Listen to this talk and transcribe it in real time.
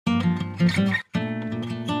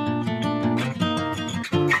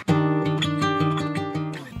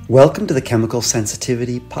Welcome to the Chemical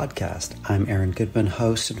Sensitivity Podcast. I'm Aaron Goodman,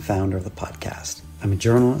 host and founder of the podcast. I'm a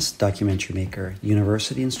journalist, documentary maker,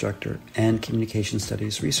 university instructor, and communication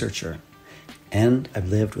studies researcher. And I've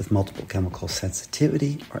lived with multiple chemical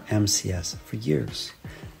sensitivity, or MCS, for years.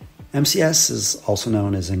 MCS is also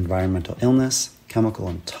known as environmental illness, chemical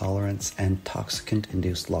intolerance, and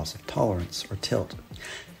toxicant-induced loss of tolerance, or TILT.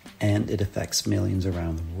 And it affects millions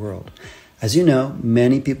around the world. As you know,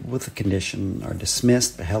 many people with the condition are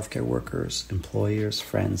dismissed by healthcare workers, employers,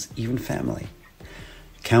 friends, even family.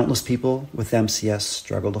 Countless people with MCS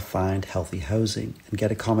struggle to find healthy housing and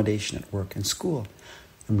get accommodation at work and school,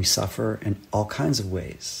 and we suffer in all kinds of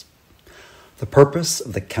ways. The purpose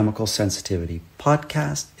of the Chemical Sensitivity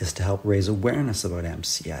Podcast is to help raise awareness about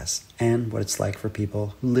MCS and what it's like for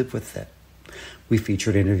people who live with it. We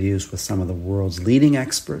featured interviews with some of the world's leading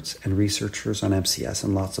experts and researchers on MCS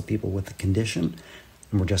and lots of people with the condition,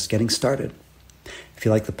 and we're just getting started. If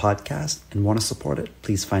you like the podcast and want to support it,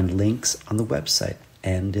 please find links on the website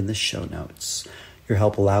and in the show notes. Your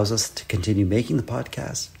help allows us to continue making the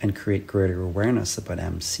podcast and create greater awareness about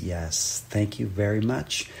MCS. Thank you very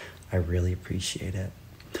much. I really appreciate it.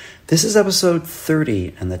 This is episode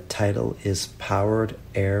 30, and the title is Powered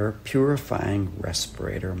Air-Purifying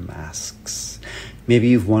Respirator Masks. Maybe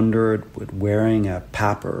you've wondered, would wearing a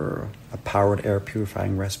PAPR, a Powered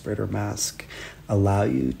Air-Purifying Respirator Mask, allow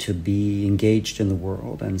you to be engaged in the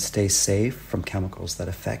world and stay safe from chemicals that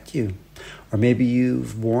affect you? Or maybe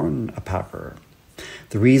you've worn a PAPR.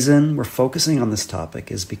 The reason we're focusing on this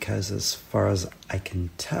topic is because, as far as I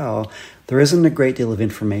can tell, there isn't a great deal of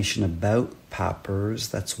information about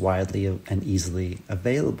PAPRs that's widely and easily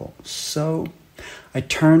available. So I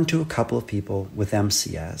turned to a couple of people with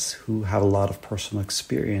MCS who have a lot of personal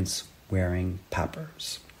experience wearing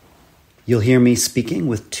PAPRs. You'll hear me speaking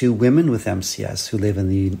with two women with MCS who live in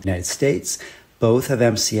the United States. Both have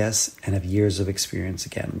MCS and have years of experience,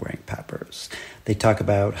 again, wearing PAPRs. They talk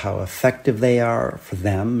about how effective they are for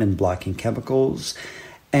them in blocking chemicals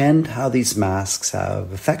and how these masks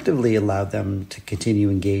have effectively allowed them to continue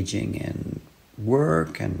engaging in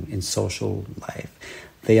work and in social life.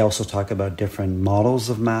 They also talk about different models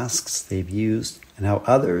of masks they've used and how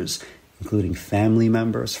others, including family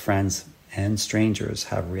members, friends, and strangers,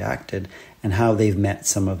 have reacted and how they've met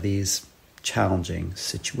some of these challenging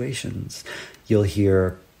situations. You'll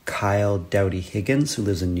hear Kyle Dowdy Higgins, who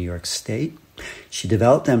lives in New York State. She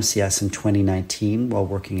developed MCS in 2019 while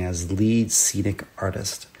working as lead scenic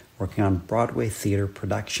artist, working on Broadway theater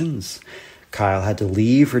productions. Kyle had to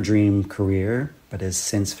leave her dream career, but has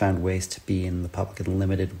since found ways to be in the public in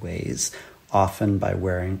limited ways, often by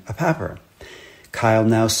wearing a PAPR. Kyle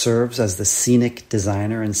now serves as the scenic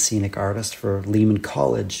designer and scenic artist for Lehman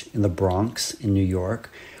College in the Bronx in New York,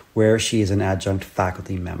 where she is an adjunct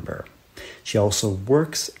faculty member. She also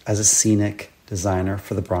works as a scenic designer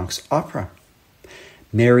for the Bronx Opera.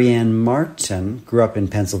 Mariann Martin grew up in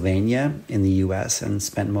Pennsylvania in the U.S. and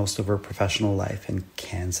spent most of her professional life in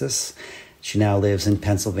Kansas. She now lives in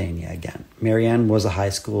Pennsylvania again. Mariann was a high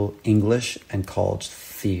school English and college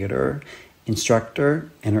theater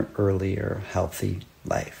instructor in her earlier healthy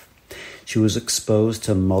life. She was exposed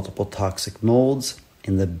to multiple toxic molds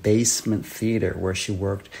in the basement theater where she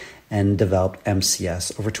worked and developed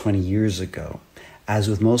MCS over 20 years ago. As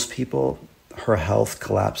with most people, her health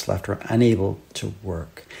collapse left her unable to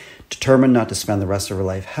work. Determined not to spend the rest of her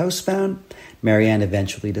life housebound, Mariann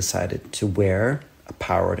eventually decided to wear a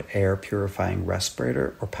Powered Air-Purifying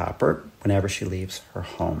Respirator, or PAPR, whenever she leaves her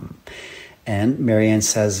home. And Mariann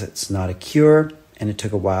says it's not a cure, and it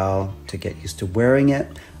took a while to get used to wearing it,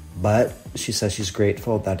 but she says she's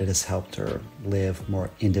grateful that it has helped her live more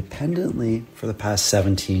independently for the past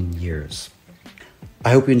 17 years.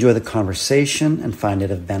 I hope you enjoy the conversation and find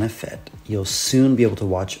it of benefit. You'll soon be able to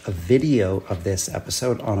watch a video of this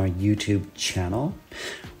episode on our YouTube channel.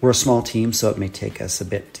 We're a small team, so it may take us a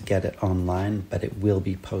bit to get it online, but it will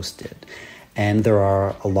be posted. And there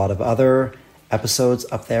are a lot of other episodes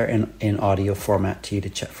up there in audio format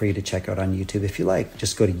for you to check out on YouTube if you like.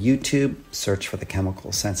 Just go to YouTube, search for the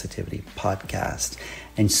Chemical Sensitivity Podcast,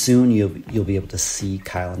 and soon you'll be able to see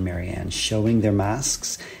Kyle and Mariann showing their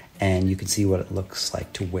masks, and you can see what it looks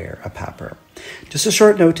like to wear a PAPR. Just a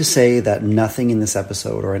short note to say that nothing in this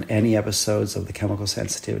episode or in any episodes of the Chemical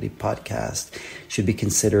Sensitivity Podcast should be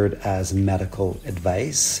considered as medical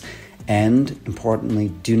advice. And importantly,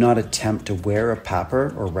 do not attempt to wear a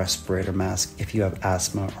PAPR or respirator mask if you have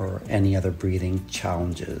asthma or any other breathing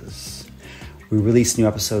challenges. We release new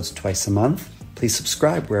episodes twice a month. Please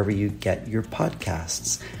subscribe wherever you get your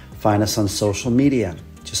podcasts. Find us on social media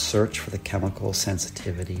Just search for the Chemical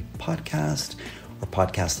Sensitivity Podcast or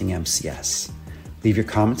Podcasting MCS. Leave your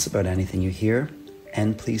comments about anything you hear,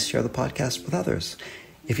 and please share the podcast with others.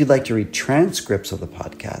 If you'd like to read transcripts of the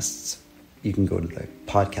podcasts, you can go to the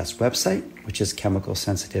podcast website, which is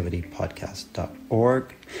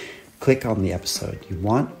chemicalsensitivitypodcast.org. Click on the episode you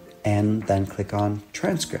want, and then click on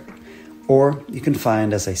transcript. Or you can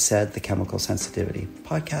find, as I said, the Chemical Sensitivity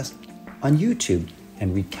Podcast on YouTube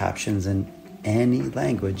and read captions in any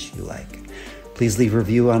language you like. Please leave a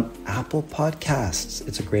review on Apple Podcasts.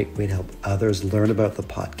 It's a great way to help others learn about the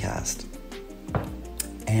podcast.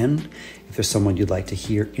 And if there's someone you'd like to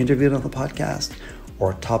hear interviewed on the podcast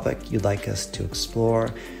or a topic you'd like us to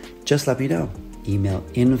explore, just let me know. Email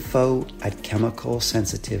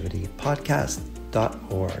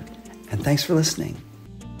info@chemicalsensitivitypodcast.org. And thanks for listening.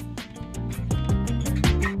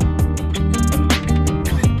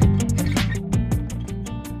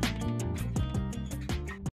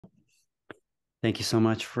 Thank you so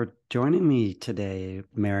much for joining me today,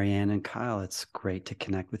 Mariann and Kyle. It's great to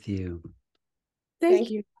connect with you. Thank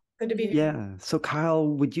you. Good to be here. Yeah. So Kyle,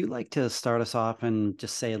 would you like to start us off and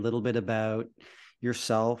just say a little bit about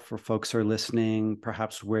yourself for folks who are listening,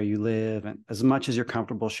 perhaps where you live, and as much as you're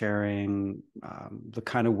comfortable sharing the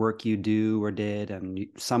kind of work you do or did, and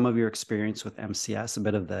some of your experience with MCS, a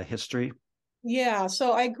bit of the history? Yeah,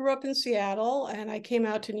 so I grew up in Seattle and I came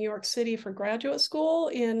out to New York City for graduate school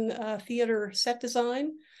in theater set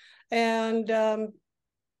design. And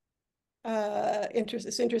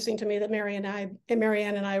it's interesting to me that Mariann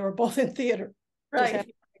and I were both in theater.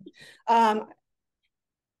 Right.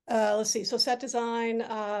 Let's see. So set design.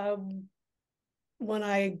 When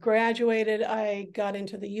I graduated, I got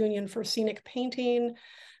into the union for scenic painting,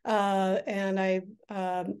 and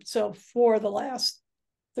so for the last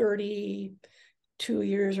 32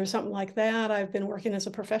 years or something like that, I've been working as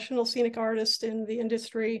a professional scenic artist in the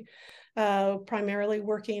industry, primarily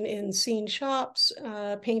working in scene shops,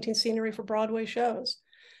 painting scenery for Broadway shows.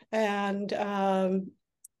 And 4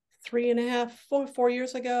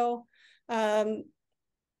 years ago,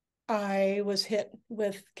 I was hit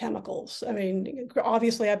with chemicals. I mean,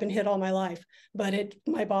 obviously I've been hit all my life, but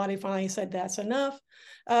my body finally said that's enough.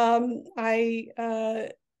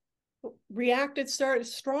 I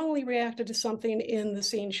strongly reacted to something in the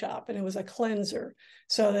scene shop, and it was a cleanser.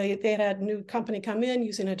 So they had a new company come in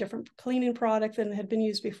using a different cleaning product than had been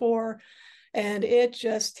used before, and it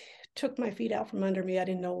just took my feet out from under me. I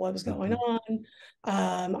didn't know what was going on.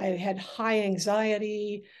 I had high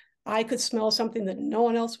anxiety. I could smell something that no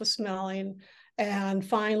one else was smelling. And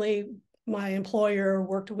finally, my employer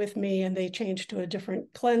worked with me and they changed to a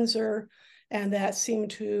different cleanser, and that seemed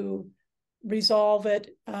to resolve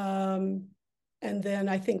it. And then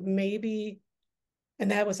I think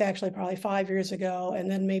and that was actually probably 5 years ago. And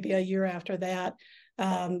then maybe a year after that,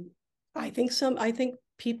 I think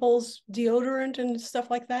people's deodorant and stuff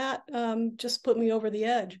like that just put me over the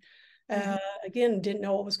edge. Again, didn't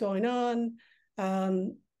know what was going on.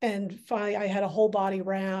 And finally, I had a whole body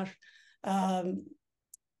rash.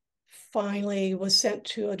 Finally was sent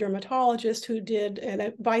to a dermatologist who did,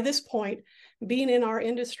 and by this point, being in our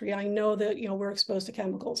industry, I know that, we're exposed to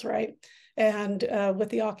chemicals, right? And with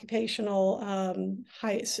the occupational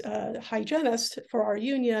hygienist for our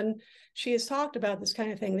union, she has talked about this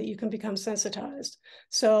kind of thing, that you can become sensitized.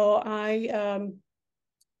 So I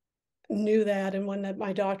knew that, and when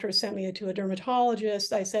my doctor sent me to a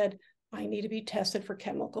dermatologist, I said, I need to be tested for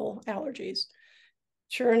chemical allergies.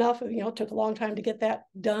 Sure enough, it took a long time to get that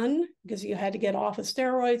done, because you had to get off of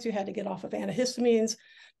steroids, you had to get off of antihistamines,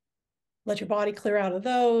 let your body clear out of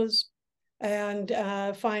those, and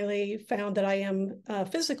finally found that I am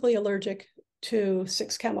physically allergic to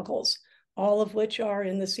 6 chemicals, all of which are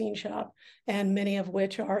in the scene shop, and many of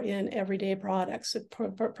which are in everyday products,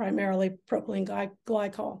 primarily propylene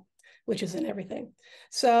glycol, which is in everything.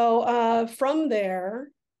 So from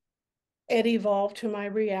there, it evolved to my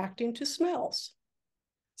reacting to smells.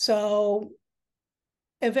 So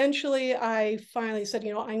eventually I finally said,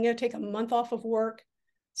 I'm going to take a month off of work,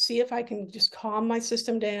 see if I can just calm my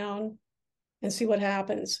system down and see what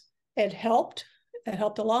happens. It helped. It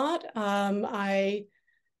helped a lot. I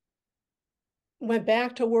went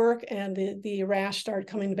back to work, and the rash started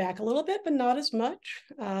coming back a little bit, but not as much.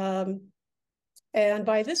 And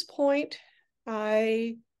by this point,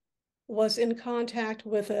 I was in contact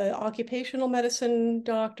with an occupational medicine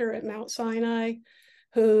doctor at Mount Sinai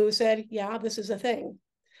who said, yeah, this is a thing.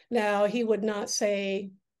 Now, he would not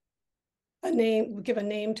say give a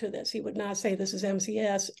name to this. He would not say this is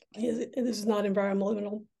MCS. This is not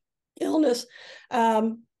environmental illness.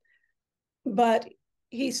 But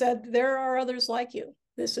he said, there are others like you.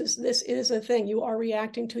 This is a thing. You are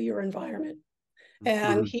reacting to your environment.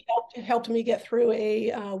 And he helped me get through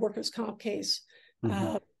a workers' comp case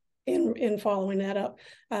in following that up.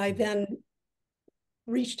 I then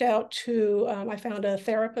reached out to, I found a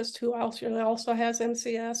therapist who also has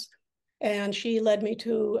MCS, and she led me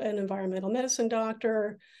to an environmental medicine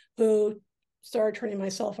doctor who started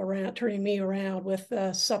turning me around with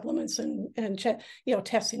supplements and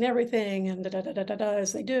testing everything and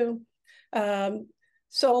as they do.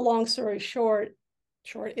 So long story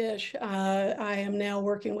short-ish, I am now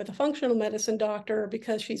working with a functional medicine doctor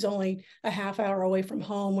because she's only a half hour away from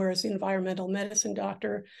home, whereas the environmental medicine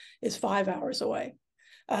doctor is 5 hours away.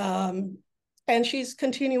 And she's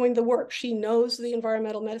continuing the work. She knows the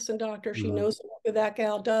environmental medicine doctor. She knows the work that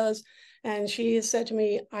gal does. And she has said to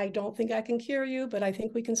me, I don't think I can cure you, but I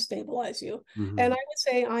think we can stabilize you. And I would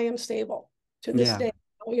say I am stable to this day.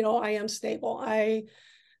 I am stable. I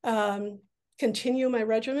continue my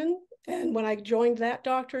regimen. And when I joined that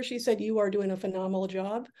doctor, she said, you are doing a phenomenal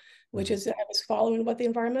job, which is I was following what the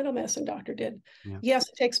environmental medicine doctor did. Yes,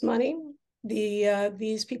 it takes money.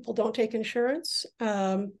 These people don't take insurance.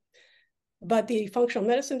 But the functional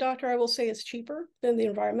medicine doctor, I will say, is cheaper than the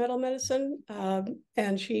environmental medicine.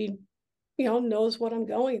 And she, knows what I'm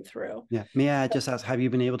going through. Yeah. May I just ask, have you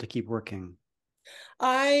been able to keep working?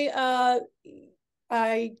 I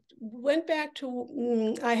went back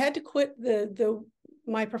to, I had to quit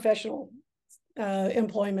my professional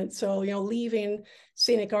employment. So, leaving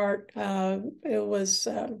scenic art, it was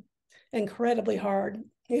incredibly hard.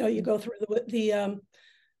 You go through the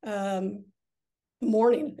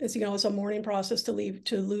mourning. It's a mourning process to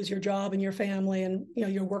lose your job and your family and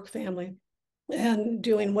your work family, and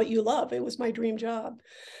doing what you love. It was my dream job.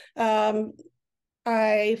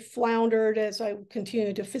 I floundered as I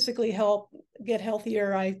continued to physically get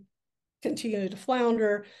healthier. I continued to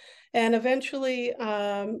flounder, and eventually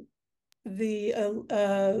the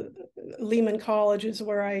Lehman College is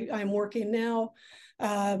where I'm working now.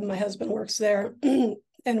 My husband works there.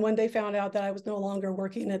 And when they found out that I was no longer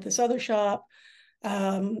working at this other shop,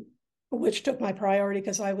 which took my priority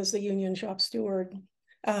because I was the union shop steward.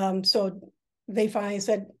 So they finally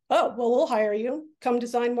said, oh, well, we'll hire you. Come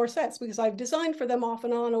design more sets, because I've designed for them off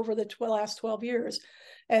and on over the last 12 years.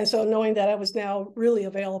 And so knowing that I was now really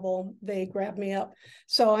available, they grabbed me up.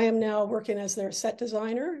 So I am now working as their set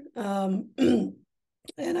designer. And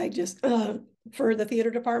I just, for the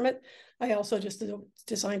theater department, I also just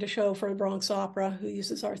designed a show for Bronx Opera, who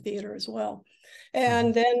uses our theater as well.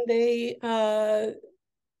 And then they,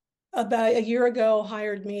 about a year ago,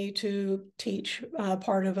 hired me to teach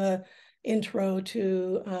part of a intro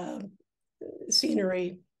to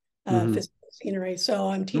scenery, physical scenery. So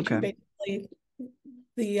I'm teaching basically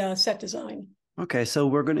the set design. Okay, so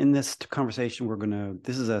we're going to, in this conversation,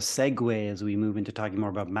 this is a segue as we move into talking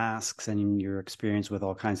more about masks and your experience with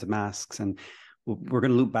all kinds of masks. And we're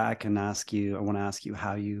going to loop back and I want to ask you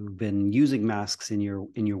how you've been using masks in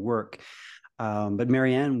your work. But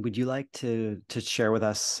Mariann, would you like to share with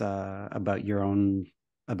us about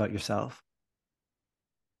yourself?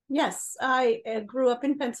 Yes, I grew up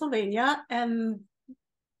in Pennsylvania and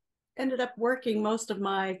ended up working most of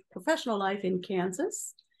my professional life in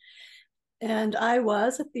Kansas. And I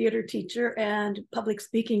was a theater teacher and public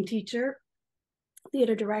speaking teacher,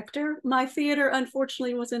 theater director. My theater,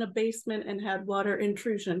 unfortunately, was in a basement and had water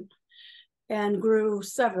intrusion and grew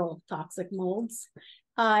several toxic molds.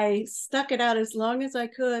 I stuck it out as long as I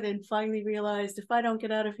could and finally realized, if I don't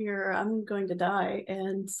get out of here, I'm going to die.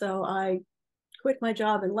 And so I quit my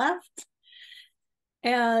job and left,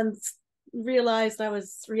 and realized I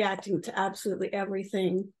was reacting to absolutely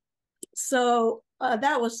everything. So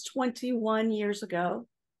that was 21 years ago.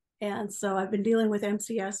 And so I've been dealing with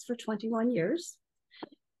MCS for 21 years.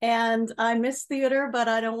 And I miss theater, but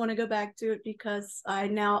I don't want to go back to it because I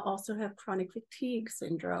now also have chronic fatigue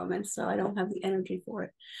syndrome. And so I don't have the energy for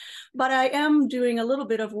it. But I am doing a little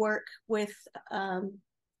bit of work with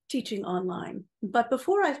teaching online. But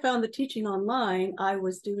before I found the teaching online, I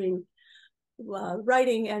was doing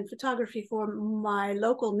writing and photography for my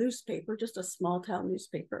local newspaper, just a small town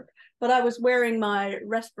newspaper. But I was wearing my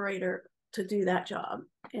respirator to do that job.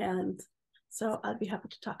 And so I'd be happy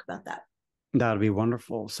to talk about that. That would be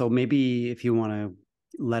wonderful. So maybe if you want to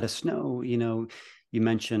let us know, you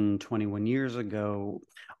mentioned 21 years ago,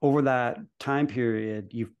 over that time period,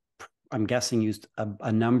 you've, I'm guessing, used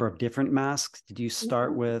a number of different masks. Did you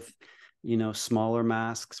start with, smaller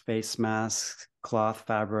masks, face masks, cloth,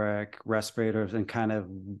 fabric, respirators, and kind of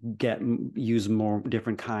use more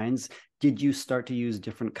different kinds? Did you start to use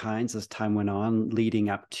different kinds as time went on, leading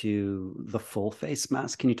up to the full face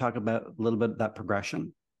mask? Can you talk about a little bit of that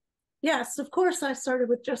progression? Yes, of course, I started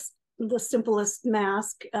with just the simplest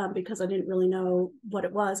mask because I didn't really know what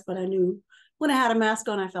it was, but I knew when I had a mask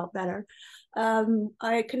on, I felt better.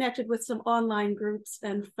 I connected with some online groups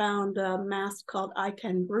and found a mask called I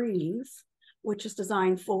Can Breathe, which is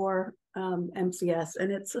designed for MCS,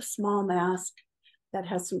 and it's a small mask that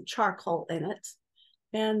has some charcoal in it.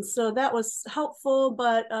 And so that was helpful,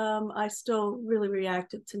 but I still really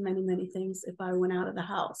reacted to many, many things if I went out of the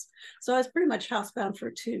house. So I was pretty much housebound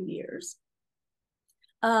for 2 years.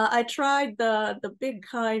 I tried the big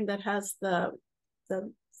kind that has the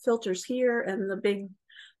filters here and the big,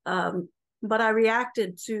 but I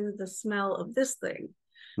reacted to the smell of this thing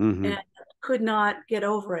and could not get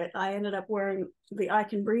over it. I ended up wearing the I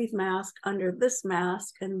Can Breathe mask under this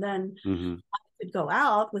mask, and then I could go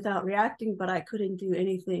out without reacting, but I couldn't do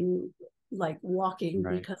anything like walking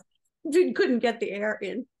because I couldn't get the air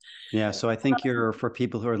in. Yeah, so I think for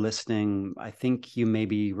people who are listening, I think you may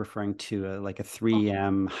be referring to like a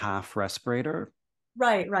 3M half respirator.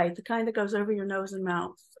 Right, the kind that goes over your nose and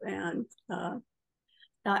mouth. And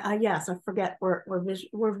yes, I forget we're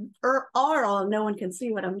oral. No one can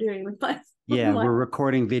see what I'm doing with my. Yeah, we're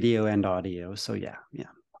recording video and audio, so yeah.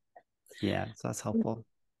 So that's helpful.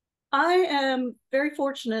 I am very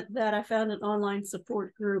fortunate that I found an online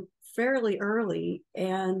support group fairly early,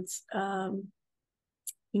 and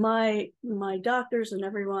my doctors and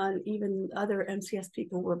everyone, even other MCS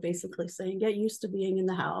people, were basically saying, get used to being in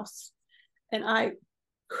the house. And I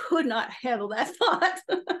could not handle that thought.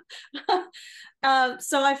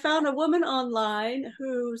 So I found a woman online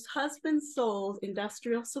whose husband sold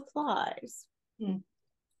industrial supplies.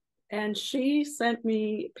 And she sent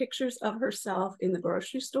me pictures of herself in the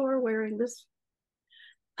grocery store wearing this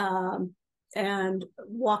and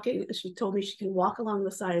walking. She told me she can walk along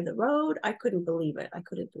the side of the road. I couldn't believe it.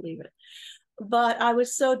 But I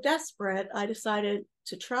was so desperate, I decided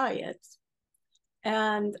to try it.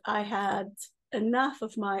 And I had enough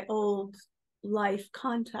of my old life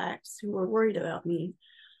contacts who were worried about me.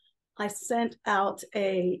 I sent out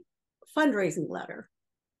a fundraising letter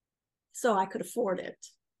so I could afford it.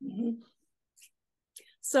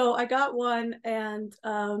 So I got one and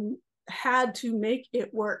had to make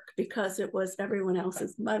it work because it was everyone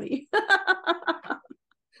else's money.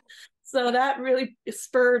 So that really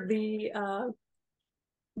spurred the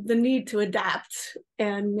need to adapt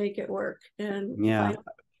and make it work. And yeah,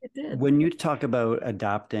 it did. When you talk about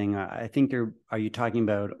adapting, I think are you talking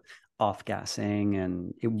about off-gassing,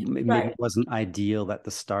 and maybe it wasn't ideal at the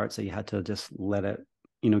start, so you had to just let it,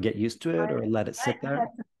 get used to it, or let it sit there?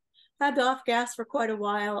 Had to off-gas for quite a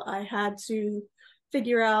while. I had to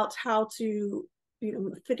figure out how to,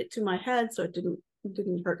 fit it to my head so it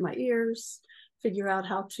didn't hurt my ears, figure out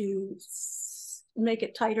how to make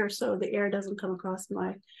it tighter so the air doesn't come across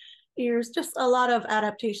my ears, just a lot of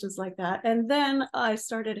adaptations like that. And then I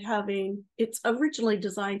started it's originally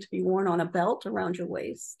designed to be worn on a belt around your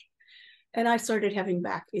waist. And I started having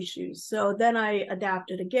back issues. So then I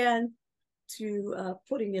adapted again to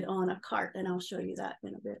putting it on a cart, and I'll show you that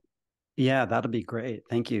in a bit. Yeah, that'll be great.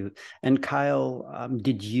 Thank you. And Kyle,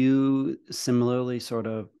 did you similarly sort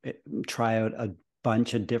of try out a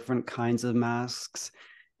bunch of different kinds of masks?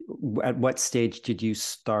 At what stage did you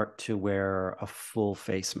start to wear a full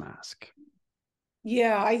face mask?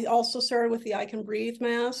 Yeah, I also started with the I Can Breathe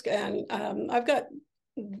mask, and I've got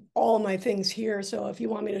all my things here. So if you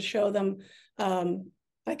want me to show them,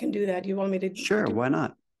 I can do that. You want me to? Sure, why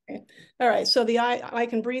not? Okay. All right. So the I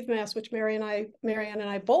Can Breathe mask, which Mariann and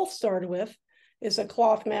I both started with, is a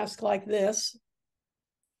cloth mask like this,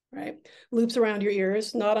 right? Loops around your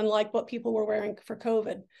ears, not unlike what people were wearing for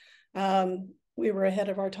COVID. We were ahead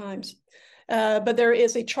of our times. But there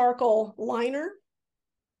is a charcoal liner.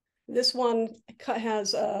 This one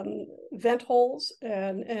has vent holes,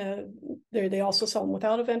 and they also sell them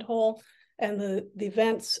without a vent hole. And the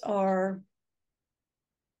vents are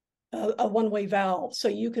a one-way valve. So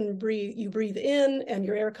you breathe in, and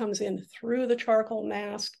your air comes in through the charcoal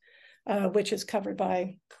mask, which is covered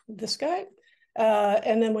by this guy.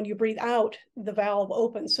 And then when you breathe out, the valve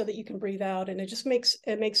opens so that you can breathe out, and it just makes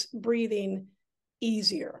breathing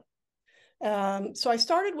easier. So I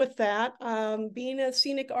started with that. Being a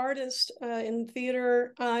scenic artist in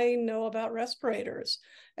theater, I know about respirators,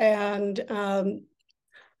 and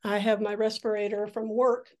I have my respirator from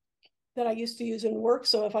work that I used to use in work.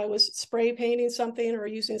 So if I was spray painting something or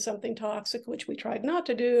using something toxic, which we tried not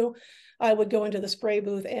to do, I would go into the spray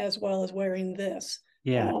booth as well as wearing this.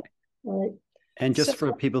 Yeah. Right. And just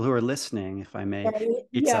for people who are listening, if I may,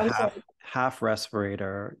 it's a half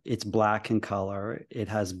respirator. It's black in color. It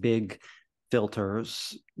has big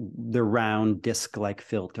filters. They're round disc-like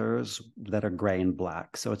filters that are gray and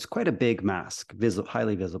black. So it's quite a big mask,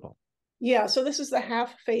 highly visible. Yeah, so this is the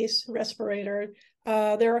half face respirator.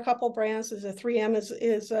 There are a couple brands. There's a 3M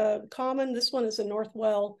is common. This one is a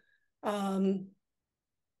Northwell.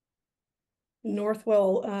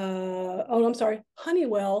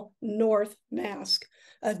 Honeywell North mask,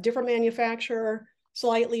 a different manufacturer,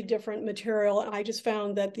 slightly different material. And I just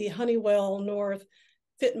found that the Honeywell North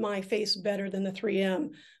fit my face better than the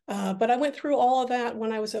 3M. But I went through all of that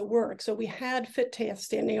when I was at work. So we had fit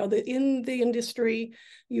testing. In the industry,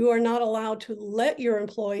 you are not allowed to let your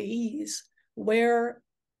employees wear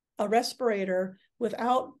a respirator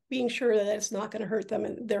without being sure that it's not going to hurt them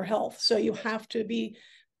and their health. So you have to be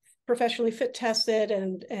professionally fit tested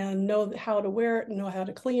and know how to wear it, know how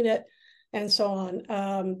to clean it, and so on.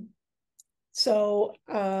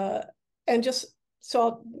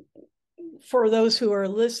 For those who are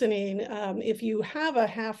listening, if you have a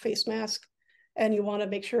half face mask and you want to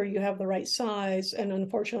make sure you have the right size, and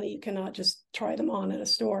unfortunately you cannot just try them on at a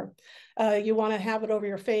store, you want to have it over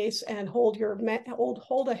your face and hold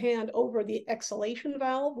a hand over the exhalation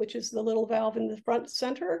valve, which is the little valve in the front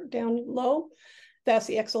center down low. That's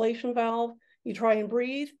the exhalation valve. You try and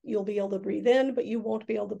breathe, you'll be able to breathe in, but you won't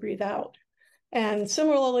be able to breathe out. And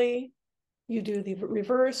similarly, you do the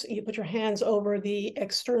reverse. You put your hands over the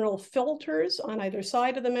external filters on either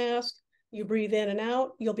side of the mask. You breathe in and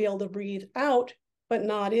out. You'll be able to breathe out, but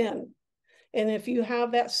not in. And if you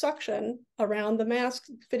have that suction around the mask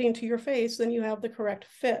fitting to your face, then you have the correct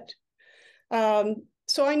fit. So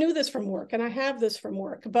I knew this from work, and I have this from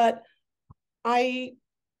work, but I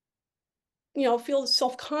feel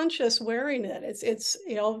self-conscious wearing it. It's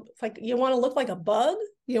like you want to look like a bug.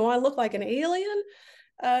 You want to look like an alien.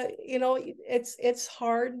 It's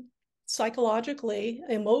hard psychologically,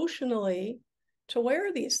 emotionally to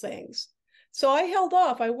wear these things. So I held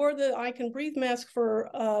off. I wore the I Can Breathe mask for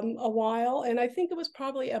a while. And I think it was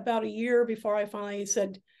probably about a year before I finally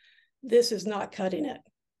said, this is not cutting it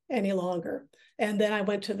any longer. And then I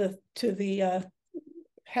went to the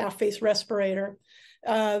half face respirator.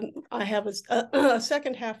 I have a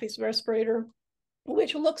second half face respirator,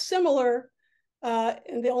 which looks similar.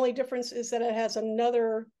 And the only difference is that it has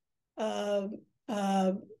another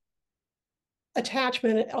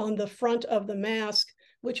attachment on the front of the mask,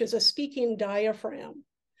 which is a speaking diaphragm.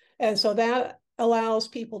 And so that allows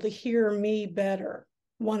people to hear me better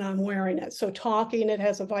when I'm wearing it. So talking, it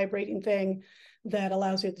has a vibrating thing that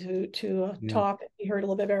allows you to talk and be heard a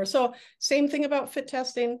little bit better. So same thing about fit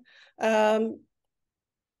testing.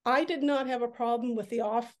 I did not have a problem with the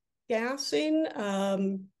off-gassing,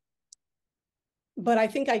 but I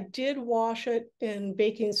think I did wash it in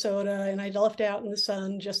baking soda, and I left it out in the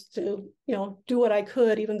sun just to, do what I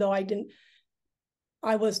could, even though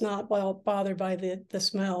I was not bothered by the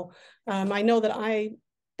smell. I know that I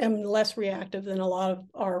am less reactive than a lot of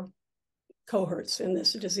our cohorts in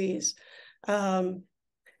this disease.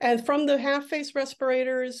 And from the half-face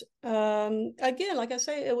respirators, again, like I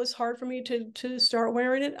say, it was hard for me to start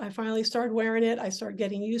wearing it. I finally started wearing it. I started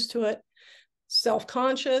getting used to it.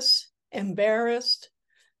 Self-conscious, embarrassed,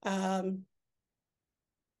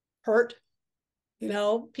 hurt.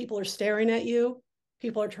 People are staring at you.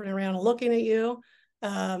 People are turning around and looking at you.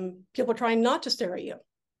 People are trying not to stare at you.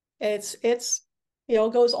 It's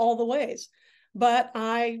goes all the ways. But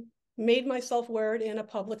I made myself wear it in a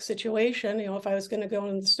public situation, if I was going to go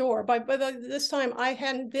in the store. By this time, I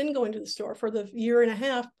hadn't been going to the store for the year and a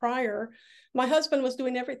half prior. My husband was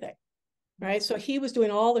doing everything, right? So he was doing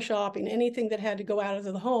all the shopping, anything that had to go out of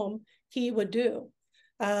the home, he would do.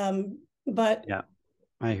 But yeah,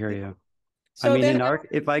 I hear you. So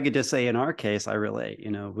if I could just say, in our case, I relate.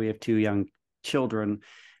 We have 2 young children,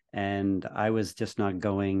 and I was just not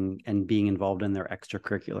going and being involved in their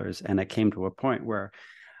extracurriculars. And it came to a point where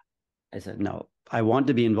I said, no, I want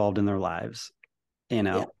to be involved in their lives, and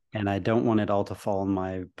I don't want it all to fall on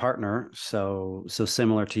my partner. So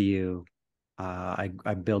similar to you, I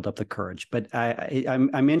build up the courage. But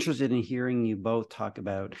I'm interested in hearing you both talk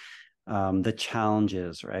about the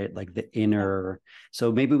challenges, right? Like the inner.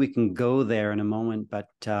 So maybe we can go there in a moment. But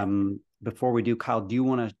before we do, Kyle, do you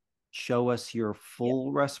want to show us your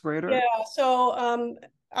full respirator? Yeah. So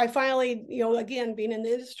I finally, again, being in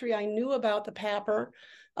the industry, I knew about the PAPR.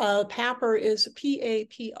 PAPR is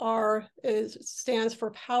PAPR, stands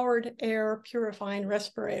for Powered Air-Purifying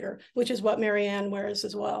Respirator, which is what Mariann wears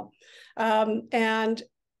as well. And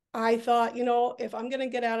I thought, if I'm going to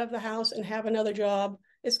get out of the house and have another job,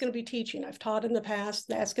 it's going to be teaching. I've taught in the past.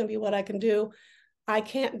 That's going to be what I can do. I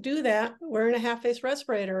can't do that wearing a half-face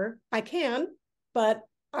respirator. I can, but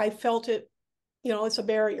I felt it, it's a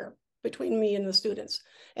barrier. between me and the students.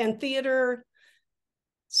 And theater,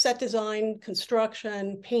 set design,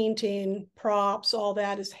 construction, painting, props, all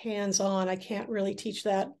that is hands-on. I can't really teach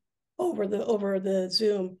that over the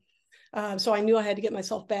Zoom. So I knew I had to get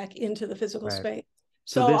myself back into the physical space.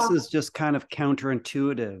 So this is just kind of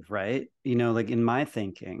counterintuitive, right? You know, like in my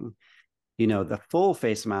thinking, you know, the full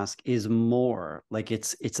face mask is more like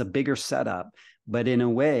it's a bigger setup, but in a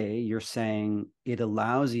way you're saying it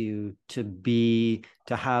allows you to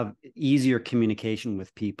have easier communication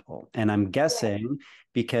with people. And I'm guessing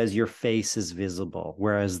because your face is visible,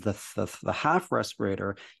 whereas the half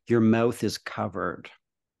respirator, your mouth is covered.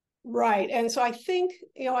 Right. And so I think,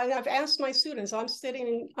 you know, and I've asked my students,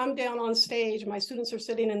 I'm down on stage, my students are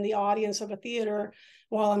sitting in the audience of a theater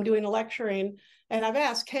while I'm doing a lecturing. And I've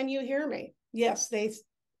asked, can you hear me? Yes,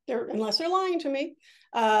 they're unless they're lying to me,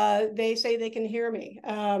 they say they can hear me.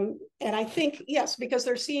 And I think, yes, because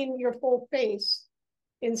they're seeing your full face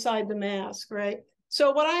inside the mask, right?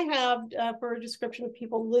 So what I have for a description of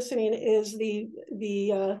people listening is the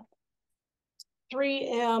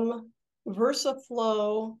 3M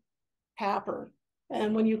VersaFlow PAPR.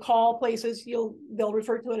 And when you call places, they'll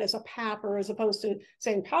refer to it as a PAPR as opposed to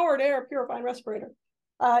saying Powered Air-Purifying Respirator.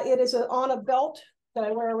 It is on a belt that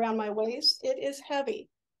I wear around my waist. It is heavy.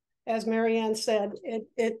 As Mariann said,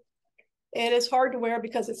 it is hard to wear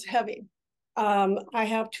because it's heavy. I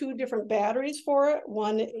have 2 different batteries for it.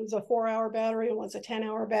 One is a 4-hour battery and one's a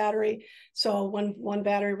 10-hour battery. So when one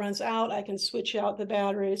battery runs out, I can switch out the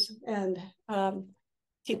batteries and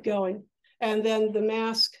keep going. And then the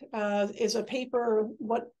mask is a paper.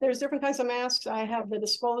 There's different kinds of masks. I have the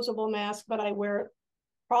disposable mask, but I wear it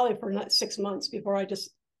probably for 6 months before I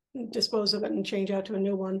just dispose of it and change out to a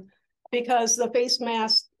new one. Because the face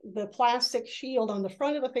mask, the plastic shield on the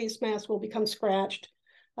front of the face mask will become scratched.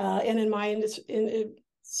 And in my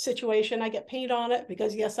situation, I get paint on it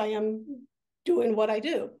because yes, I am doing what I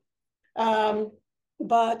do. So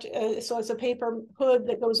it's a paper hood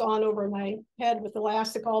that goes on over my head with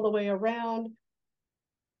elastic all the way around.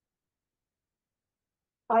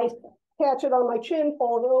 I catch it on my chin,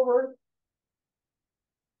 fold it over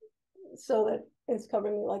so that it's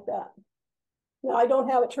covering me like that. Now I don't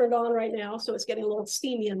have it turned on right now, so it's getting a little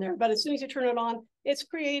steamy in there, but as soon as you turn it on, it's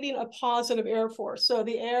creating a positive air force. So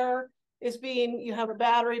the air is you have a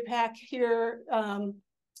battery pack here,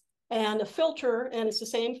 and a filter, and it's the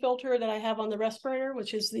same filter that I have on the respirator,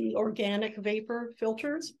 which is the organic vapor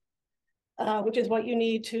filters, which is what you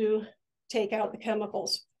need to take out the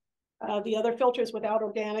chemicals. The other filters without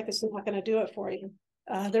organic is not going to do it for you.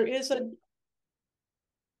 There is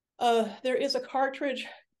a cartridge,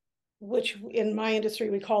 which in my industry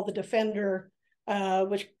we call the Defender,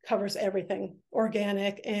 which covers everything,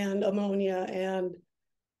 organic and ammonia and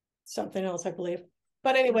something else, I believe.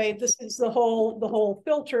 But anyway, this is the whole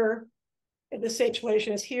filter. The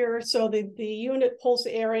situation is here. So the unit pulls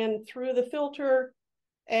the air in through the filter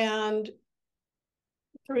and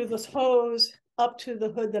through this hose up to the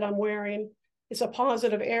hood that I'm wearing. It's a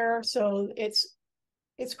positive air, so it's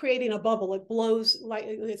creating a bubble. It blows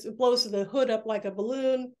the hood up like a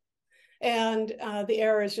balloon, and the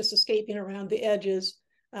air is just escaping around the edges.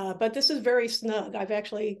 But this is very snug. I've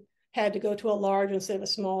actually had to go to a large instead of a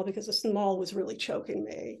small because the small was really choking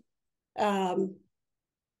me.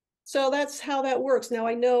 So that's how that works. Now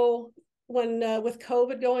I know when with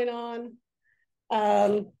COVID going on,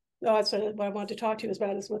 that's what I wanted to talk to you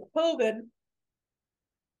about is with COVID.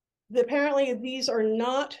 Apparently these are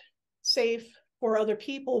not safe for other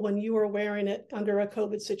people when you are wearing it under a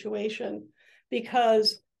COVID situation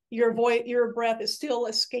because your breath is still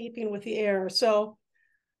escaping with the air. So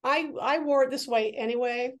I wore it this way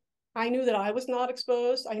anyway. I knew that I was not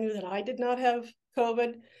exposed. I knew that I did not have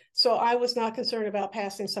COVID. So I was not concerned about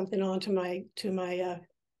passing something on to my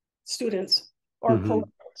students or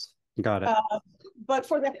coworkers. Got it. But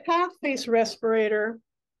for the half face respirator,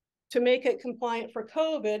 to make it compliant for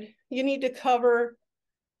COVID, you need to cover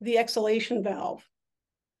the exhalation valve,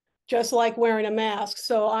 just like wearing a mask.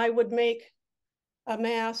 So I would make a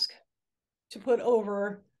mask to put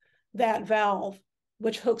over that valve,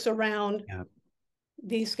 which hooks around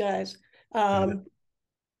these guys. So,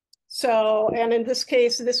 and in this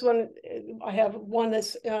case, this one, I have one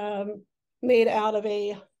that's made out of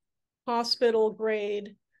a hospital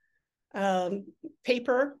grade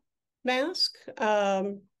paper mask.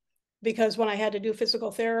 Because when I had to do physical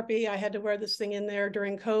therapy, I had to wear this thing in there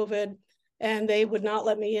during COVID, and they would not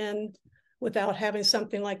let me in without having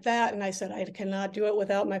something like that. And I said, I cannot do it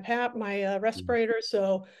without my respirator.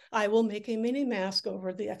 So I will make a mini mask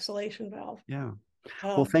over the exhalation valve. Yeah.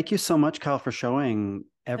 Well, thank you so much, Kyle, for showing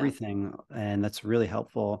everything. And that's really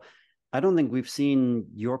helpful. I don't think we've seen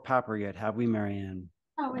your PAPR yet, have we, Mariann?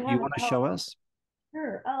 Oh, we You have. want to show us?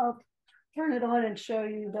 Sure. I'll turn it on and show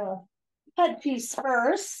you the headpiece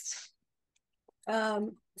first.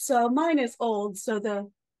 So mine is old, so the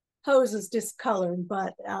hose is discolored,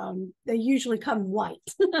 but they usually come white.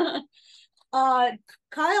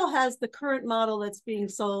 Kyle has the current model that's being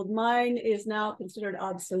sold. Mine is now considered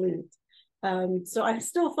obsolete. So I'm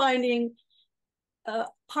still finding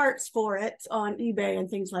parts for it on eBay and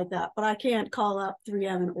things like that, but I can't call up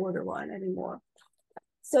 3M and order one anymore.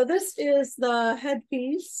 So this is the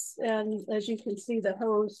headpiece, and as you can see, the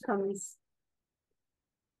hose comes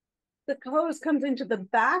into the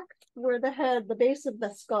back where the base of the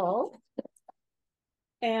skull.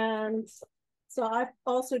 And so I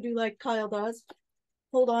also do like Kyle does,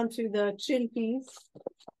 hold on to the chin piece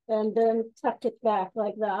and then tuck it back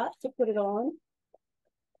like that to put it on.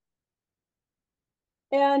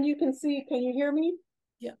 And you can see, can you hear me?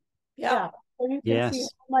 Yeah. So you can see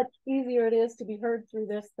how much easier it is to be heard through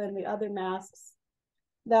this than the other masks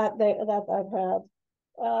that I've had.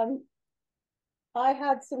 I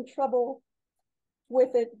had some trouble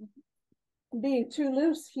with it being too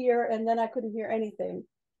loose here, and then I couldn't hear anything.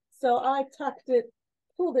 So I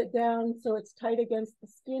pulled it down so it's tight against the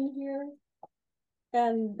skin here,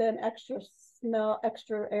 and then extra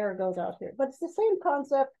air goes out here. But it's the same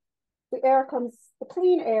concept. The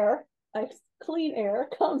clean air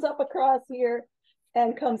comes up across here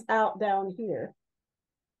and comes out down here.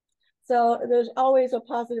 So there's always a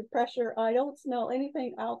positive pressure. I don't smell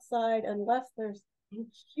anything outside unless there's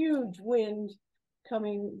huge wind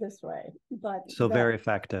coming this way. But so very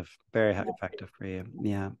effective for you.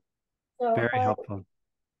 Yeah. So very helpful.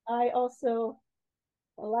 I also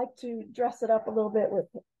like to dress it up a little bit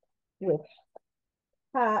with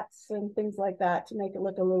hats and things like that to make it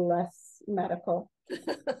look a little less medical.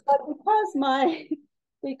 But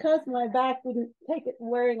because my back wouldn't take it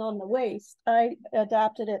wearing on the waist, I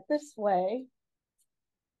adapted it this way.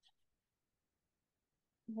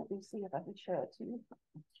 Let me see if I can show it to you.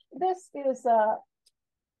 This is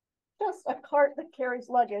just a cart that carries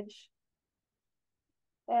luggage.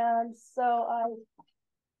 And so I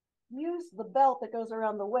use the belt that goes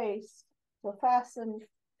around the waist to fasten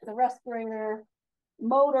the respirator,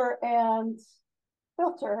 motor, and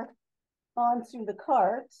filter onto the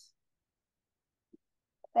cart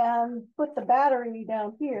and put the battery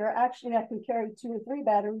down here. Actually, I can carry 2 or 3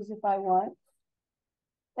 batteries if I want.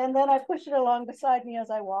 And then I push it along beside me as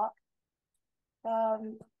I walk.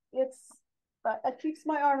 It keeps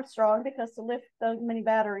my arm strong because to lift those many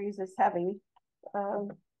batteries is heavy.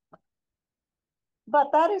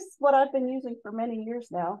 But that is what I've been using for many years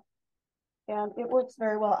now. And it works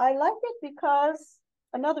very well. I like it because,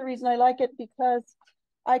 another reason I like it, because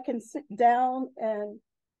I can sit down and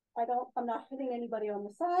I'm not hitting anybody on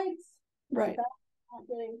the sides. Right. Not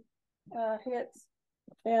getting hit.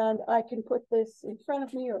 And I can put this in front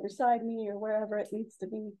of me or beside me or wherever it needs to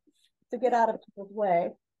be to get out of people's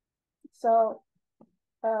way. So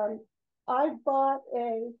I bought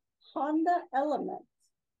a Honda Element,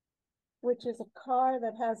 which is a car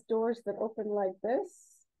that has doors that open like this.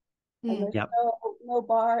 And there's no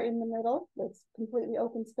bar in the middle. It's completely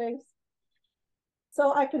open space.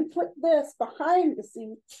 So I can put this behind the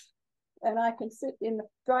seat and I can sit in the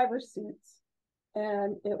driver's seat,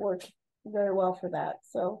 and it works very well for that.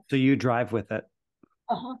 So you drive with it?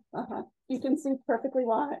 You can see perfectly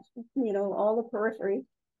well, all the periphery,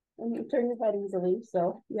 and you turn your head easily.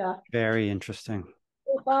 So yeah. Very interesting.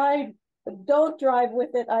 If I don't drive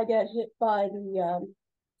with it, I get hit by the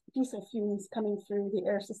diesel fumes coming through the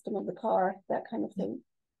air system of the car, that kind of thing.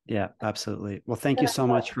 Yeah, absolutely. Well, thank you so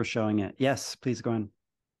much for showing it. Yes, please go on.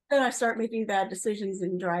 Then I start making bad decisions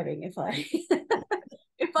in driving if I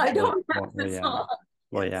don't have this on.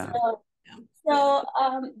 Well, yeah. So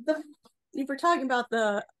you were talking about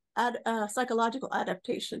the psychological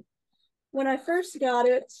adaptation. When I first got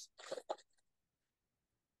it,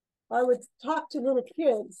 I would talk to little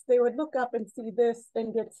kids. They would look up and see this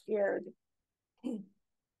and get scared.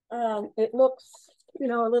 It looks, a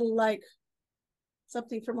little like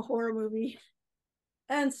something from a horror movie.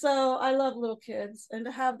 And so I love little kids, and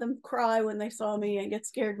to have them cry when they saw me and get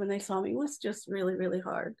scared when they saw me was just really, really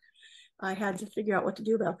hard. I had to figure out what to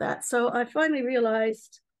do about that. So I finally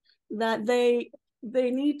realized that they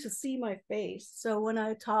need to see my face. So when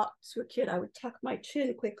I talked to a kid, I would tuck my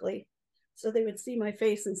chin quickly so they would see my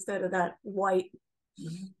face instead of that white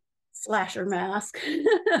slasher mask.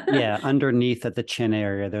 Yeah, underneath at the chin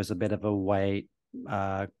area, there's a bit of a white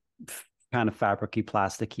kind of fabricy,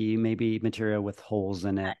 plasticky, maybe material with holes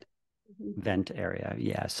in it, vent area.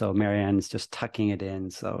 Yeah, so Mariann's just tucking it in.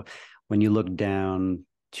 So when you look down,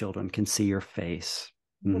 children can see your face.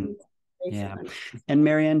 Mm. Yeah. Basically. And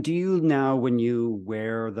Mariann, do you now, when you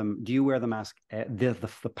wear them, do you wear the mask, the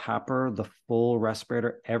PAPR, the full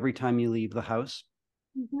respirator every time you leave the house?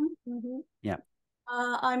 Yeah.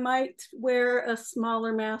 I might wear a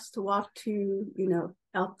smaller mask to walk to,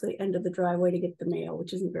 out the end of the driveway to get the mail,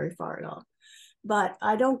 which isn't very far at all. But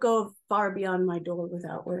I don't go far beyond my door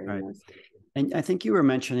without wearing this. And I think you were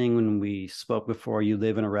mentioning when we spoke before, you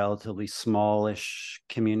live in a relatively smallish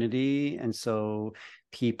community. And so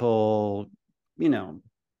people,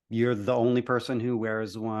 you're the only person who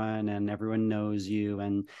wears one and everyone knows you.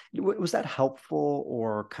 And was that helpful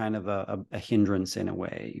or kind of a hindrance in a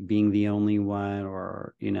way, being the only one?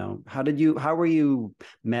 Or, how were you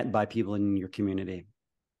met by people in your community?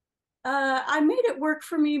 I made it work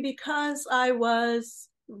for me because I was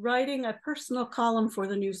writing a personal column for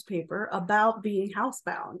the newspaper about being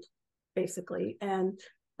housebound, basically, and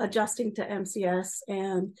adjusting to MCS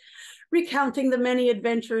and recounting the many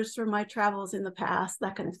adventures from my travels in the past,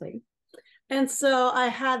 that kind of thing. And so I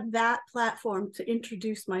had that platform to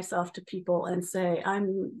introduce myself to people and say,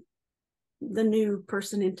 I'm the new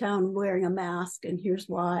person in town wearing a mask, and here's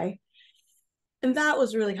why. And that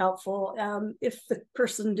was really helpful. If the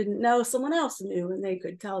person didn't know, someone else knew and they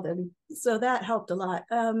could tell them. So that helped a lot.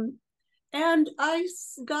 And I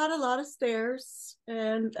got a lot of stares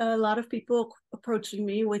and a lot of people approaching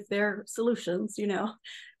me with their solutions.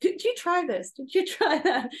 Did you try this? Did you try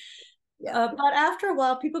that? But after a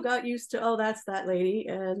while, people got used to, oh, that's that lady.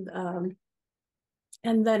 And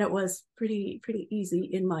then it was pretty easy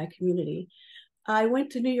in my community. I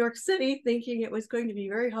went to New York City thinking it was going to be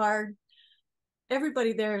very hard.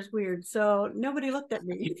 Everybody there is weird, so nobody looked at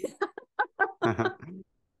me.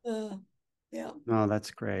 Yeah. Oh,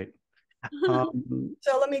 that's great. So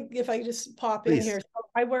let me, if I just pop please. in here. So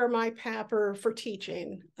I wear my PAPR for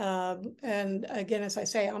teaching. And again, as I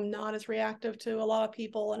say, I'm not as reactive to a lot of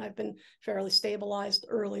people, and I've been fairly stabilized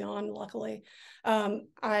early on, luckily.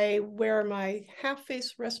 I wear my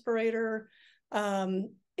half-face respirator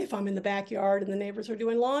if I'm in the backyard and the neighbors are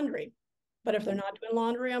doing laundry. But if they're not doing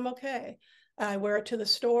laundry, I'm okay. I wear it to the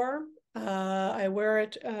store. I wear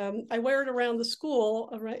it around the school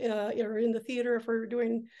or in the theater if we're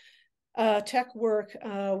doing tech work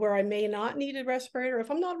where I may not need a respirator.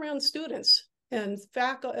 If I'm not around students and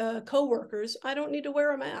co-workers, I don't need to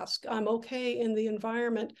wear a mask. I'm okay in the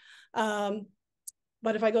environment. But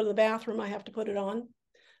if I go to the bathroom, I have to put it on.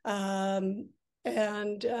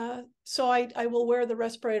 So I will wear the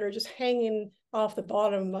respirator just hanging off the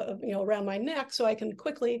bottom, around my neck, so I can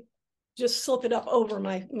quickly just slip it up over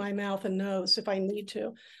my mouth and nose if I need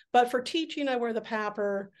to. But for teaching, I wear the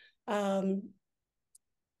PAPR.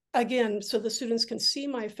 Again, so the students can see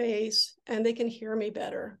my face and they can hear me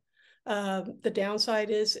better. The downside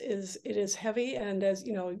is it is heavy, and as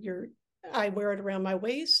you know, I wear it around my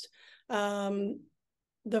waist.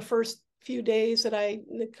 The first few days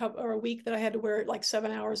or a week that I had to wear it like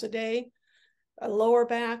 7 hours a day, lower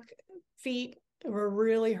back, feet were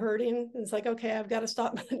really hurting. It's like, okay, I've got to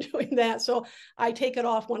stop doing that. So I take it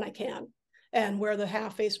off when I can and wear the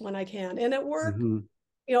half face when I can. And at work,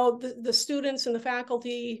 the students and the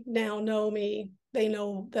faculty now know me. They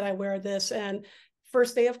know that I wear this. And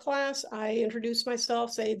first day of class, I introduce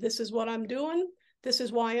myself, say, this is what I'm doing. This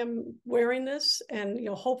is why I'm wearing this. And,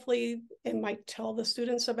 hopefully it might tell the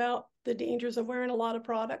students about the dangers of wearing a lot of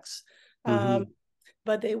products.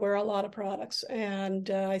 But they wear a lot of products. And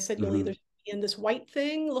I said, you'll either be in this white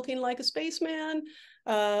thing looking like a spaceman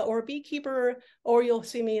or a beekeeper, or you'll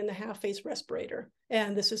see me in the half-face respirator.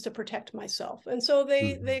 And this is to protect myself. And so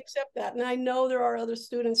they accept that. And I know there are other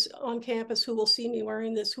students on campus who will see me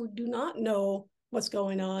wearing this who do not know what's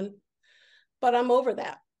going on, but I'm over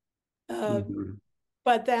that.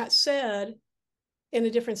 But that said, in a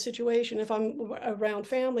different situation, if I'm around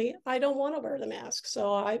family, I don't want to wear the mask.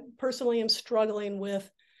 So I personally am struggling with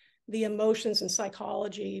the emotions and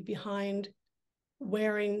psychology behind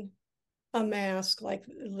wearing a mask like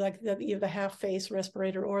the half-face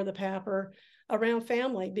respirator or the PAPR around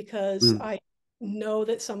family, because I know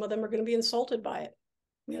that some of them are going to be insulted by it.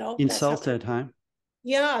 Insulted, huh?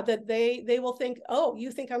 Yeah, that they will think, oh, you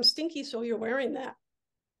think I'm stinky, so you're wearing that.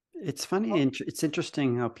 It's funny. It's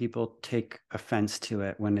interesting how people take offense to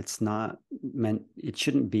it when it's not meant. It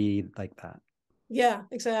shouldn't be like that. Yeah,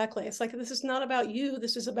 exactly. It's like, this is not about you.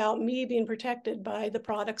 This is about me being protected by the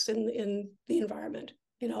products in the environment,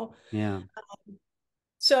 Yeah.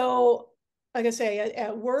 So like I say,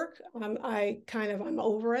 at work, I'm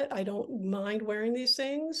over it. I don't mind wearing these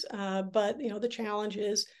things. But the challenge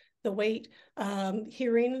is the weight,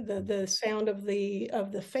 hearing the sound of the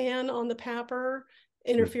fan on the PAPR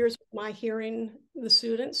interferes with my hearing the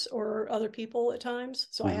students or other people at times.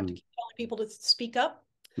 So I have to keep telling people to speak up.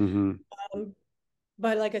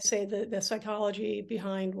 But like I say, the psychology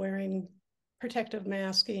behind wearing protective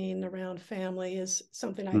masking around family is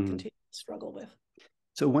something I continue to struggle with.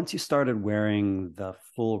 So once you started wearing the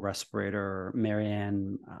full respirator,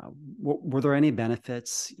 Mariann, were there any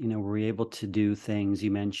benefits? Were you able to do things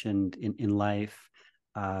you mentioned in life?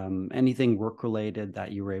 Anything work-related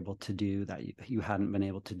that you were able to do that you hadn't been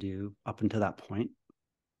able to do up until that point?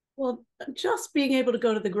 Well, just being able to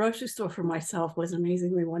go to the grocery store for myself was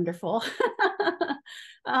amazingly wonderful.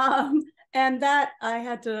 And that I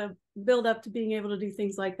had to build up to being able to do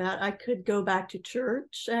things like that. I could go back to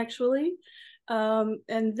church, actually.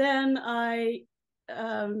 And then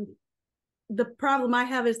the problem I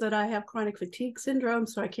have is that I have chronic fatigue syndrome,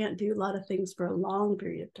 so I can't do a lot of things for a long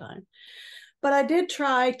period of time. But I did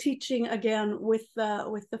try teaching again with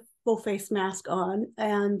the full face mask on,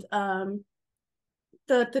 and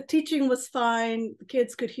the teaching was fine. The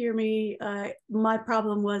kids could hear me. My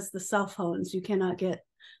problem was the cell phones. You cannot get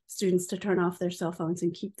students to turn off their cell phones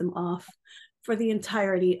and keep them off for the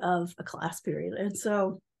entirety of a class period. And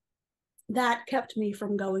so that kept me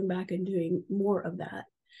from going back and doing more of that.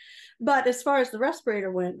 But as far as the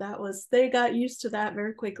respirator went, they got used to that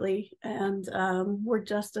very quickly, and were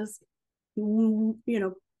just as,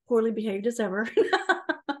 poorly behaved as ever.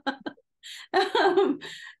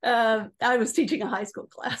 I was teaching a high school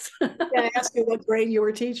class. Yeah, I asked you what grade you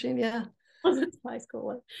were teaching. Yeah, it's high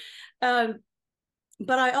school one.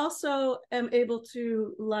 But I also am able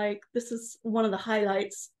to, this is one of the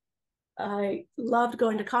highlights. I loved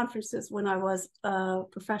going to conferences when I was a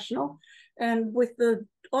professional, and with the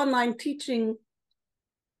online teaching,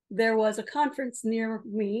 there was a conference near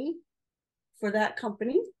me for that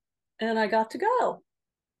company, and I got to go.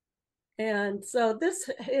 And so this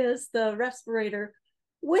is the respirator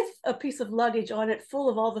with a piece of luggage on it full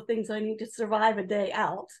of all the things I need to survive a day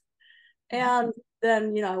out. And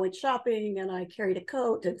then, I went shopping and I carried a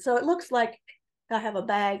coat. And so it looks like I have a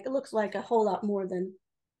bag. It looks like a whole lot more than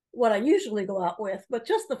what I usually go out with. But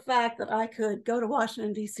just the fact that I could go to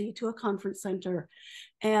Washington, D.C. to a conference center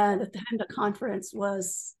and attend a conference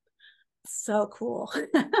was so cool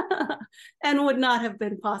and would not have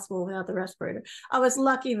been possible without the respirator. I was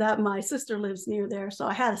lucky that my sister lives near there, so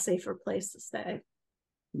I had a safer place to stay.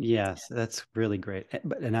 Yes, that's really great.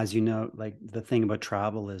 And as you know, the thing about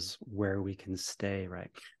travel is where we can stay,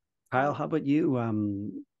 right? Kyle, how about you?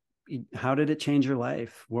 How did it change your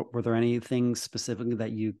life? Were there anything specifically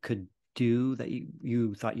that you could do that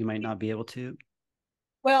you thought you might not be able to?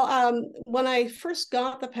 Well, when I first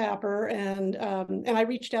got the PAPR, and I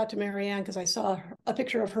reached out to Mariann because I saw a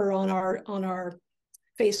picture of her on our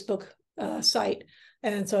Facebook site,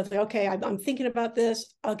 and so it's like, okay, I'm thinking about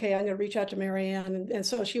this. Okay, I'm going to reach out to Mariann, and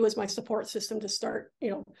so she was my support system to start.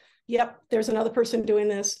 Yep, there's another person doing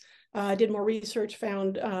this. I did more research,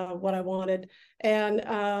 found what I wanted, and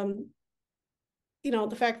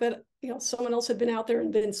the fact that someone else had been out there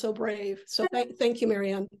and been so brave. So thank you,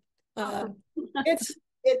 Mariann. But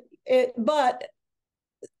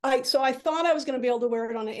I thought I was going to be able to wear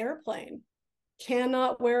it on an airplane.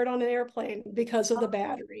 Cannot wear it on an airplane because of the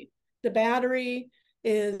battery. The battery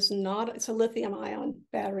it's a lithium ion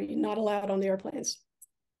battery, not allowed on the airplanes.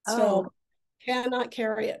 So cannot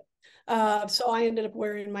carry it. So I ended up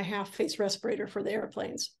wearing my half-face respirator for the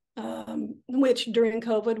airplanes, which during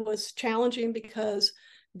COVID was challenging because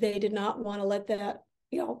they did not want to let that,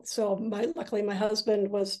 so luckily my husband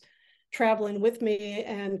was traveling with me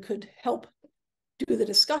and could help do the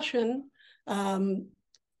discussion.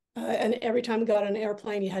 And every time we got on an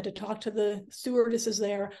airplane, you had to talk to the stewardesses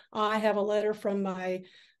there. I have a letter from my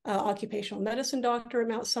occupational medicine doctor at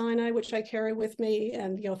Mount Sinai, which I carry with me.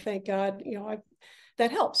 And, thank God,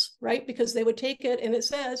 that helps, right? Because they would take it and it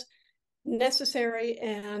says necessary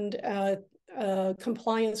and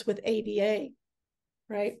compliance with ADA,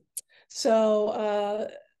 right? So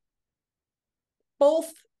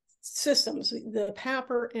both systems, the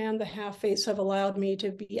PAPR and the half face, have allowed me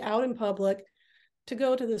to be out in public, to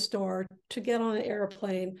go to the store, to get on an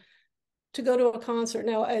airplane, to go to a concert.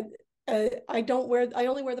 Now, I only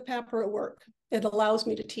wear the PAPR at work. It allows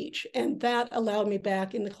me to teach, and that allowed me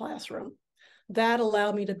back in the classroom. That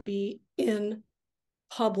allowed me to be in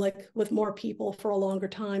public with more people for a longer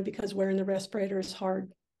time, because wearing the respirator is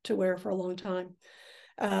hard to wear for a long time.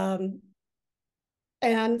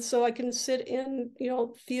 And so I can sit in,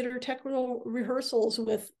 theater technical rehearsals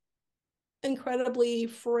with incredibly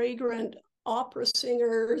fragrant opera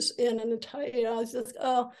singers in an entire,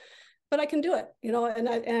 but I can do it,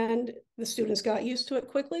 and the students got used to it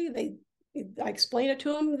quickly. I explained it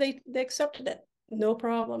to them, they accepted it. no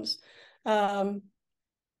problems. But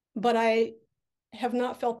I have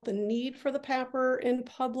not felt the need for the PAPR in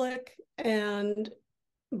public,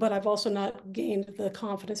 but I've also not gained the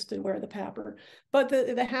confidence to wear the PAPR. But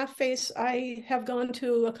the half face, I have gone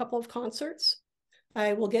to a couple of concerts.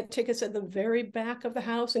 I will get tickets at the very back of the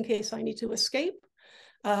house in case I need to escape.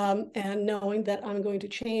 And knowing that I'm going to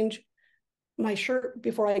change my shirt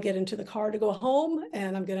before I get into the car to go home,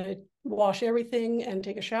 and I'm going to wash everything and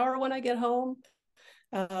take a shower when I get home.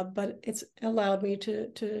 But it's allowed me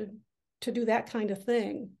to do that kind of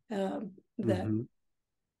thing.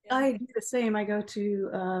 I do the same. I go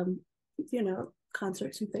to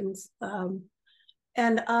concerts and things,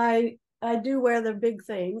 and I do wear the big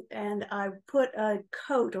thing, and I put a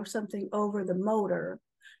coat or something over the motor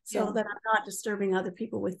so that I'm not disturbing other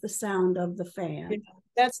people with the sound of the fan.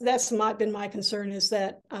 That's been my concern, is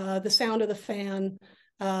that the sound of the fan,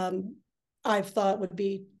 I've thought would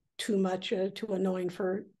be too much, too annoying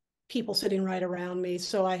for people sitting right around me.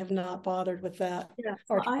 So I have not bothered with that. Yeah,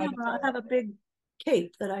 well, I have a big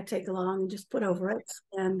cape that I take along and just put over it,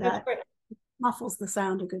 and that muffles the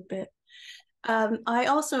sound a good bit. I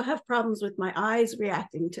also have problems with my eyes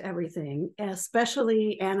reacting to everything,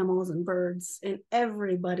 especially animals and birds, and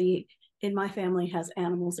everybody in my family has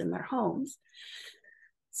animals in their homes.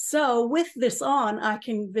 So with this on, I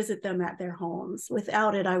can visit them at their homes.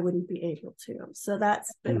 Without it, I wouldn't be able to. So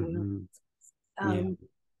that's been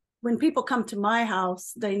when people come to my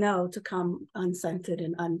house, they know to come unscented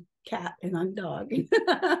and uncat and undog,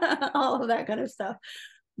 all of that kind of stuff.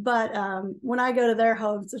 But when I go to their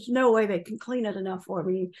homes, there's no way they can clean it enough for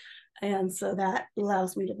me. And so that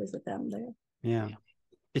allows me to visit them there. Yeah.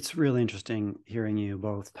 It's really interesting hearing you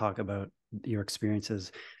both talk about your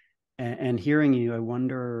experiences. And hearing you, I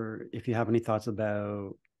wonder if you have any thoughts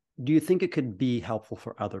about, do you think it could be helpful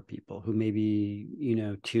for other people who may be,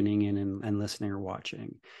 tuning in and listening or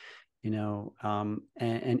watching?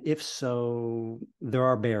 And if so, there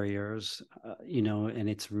are barriers, and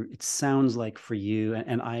it sounds like for you,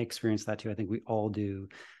 and I experience that too. I think we all do,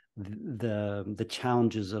 the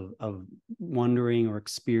challenges of wondering or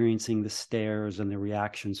experiencing the stares and the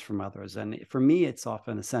reactions from others. And for me, it's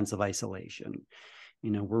often a sense of isolation.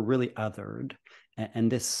 We're really othered,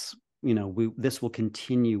 and this, this will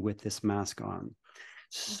continue with this mask on.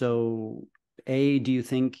 So, do you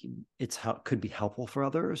think could be helpful for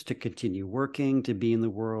others to continue working, to be in the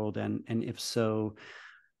world? And if so,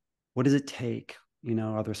 what does it take?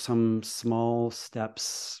 Are there some small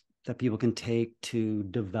steps that people can take to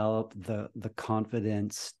develop the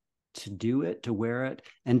confidence to do it, to wear it?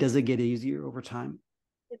 And does it get easier over time?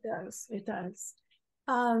 It does.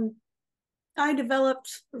 I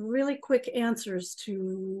developed really quick answers to,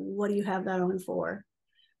 what do you have that on for?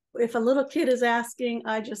 If a little kid is asking,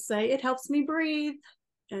 I just say, it helps me breathe.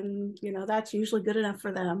 And, that's usually good enough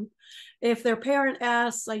for them. If their parent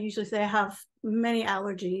asks, I usually say I have many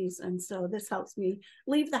allergies, and so this helps me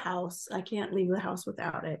leave the house. I can't leave the house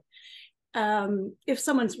without it. If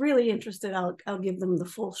someone's really interested, I'll give them the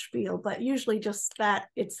full spiel, but usually just that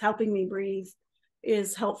it's helping me breathe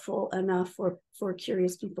is helpful enough for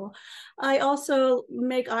curious people. I also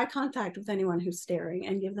make eye contact with anyone who's staring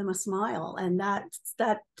and give them a smile, and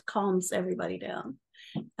that calms everybody down.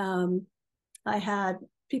 I had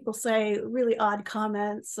people say really odd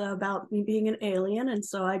comments about me being an alien, and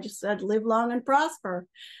so I just said, live long and prosper,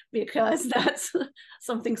 because that's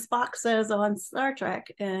something Spock says on Star Trek,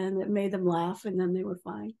 and it made them laugh, and then they were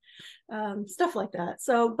fine. Stuff like that.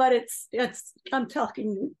 So, but it's I'm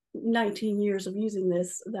talking 19 years of using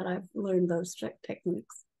this that I've learned those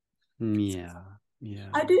techniques. Yeah.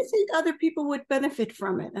 I do think other people would benefit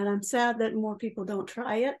from it, and I'm sad that more people don't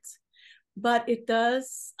try it, but it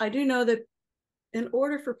does. I do know that in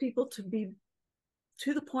order for people to be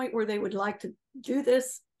to the point where they would like to do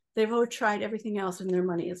this, they've already tried everything else and their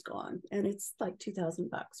money is gone, and it's like $2,000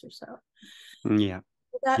 or so. Yeah.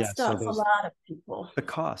 That stops a lot of people. The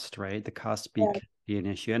cost, right? The cost be an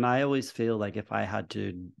issue. And I always feel like if I had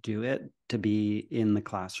to do it, to be in the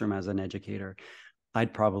classroom as an educator,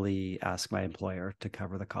 I'd probably ask my employer to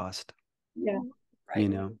cover the cost. Yeah.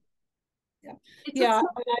 Right. It's a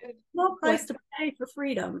small price to pay for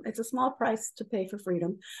freedom. It's a small price to pay for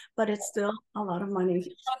freedom, but it's still a lot of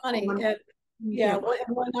money. When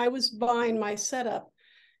I was buying my setup,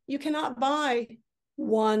 you cannot buy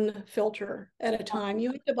one filter at a time.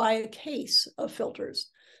 You have to buy a case of filters.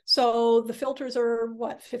 So the filters are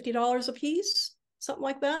what, $50 a piece, something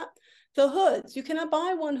like that. The hoods, you cannot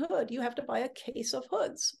buy one hood. You have to buy a case of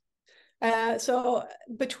hoods. So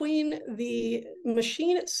between the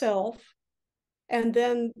machine itself and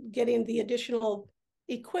then getting the additional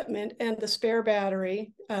equipment and the spare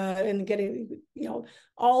battery and getting,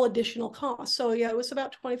 all additional costs. So yeah, it was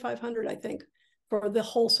about $2,500, I think, for the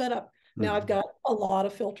whole setup. Now I've got a lot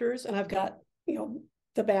of filters, and I've got,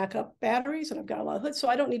 the backup batteries, and I've got a lot of hoods, so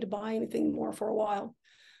I don't need to buy anything more for a while.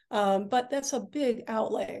 But that's a big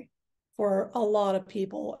outlay for a lot of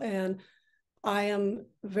people. And I am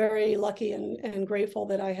very lucky and grateful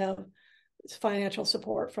that I have financial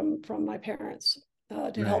support from my parents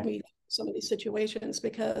to help me through some of these situations,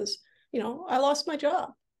 because, I lost my job,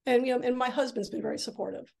 and, and my husband's been very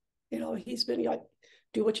supportive. He's been like,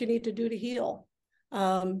 do what you need to do to heal.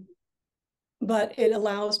 But it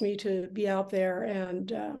allows me to be out there.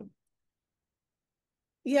 And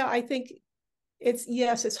I think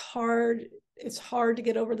it's hard. It's hard to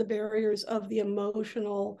get over the barriers of the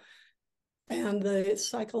emotional and the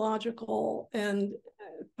psychological and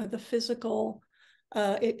the physical.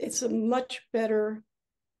 It's a much better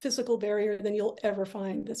physical barrier than you'll ever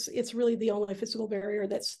find. It's really the only physical barrier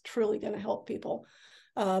that's truly going to help people.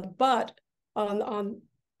 But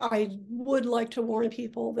I would like to warn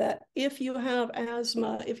people that if you have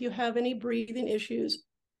asthma, if you have any breathing issues,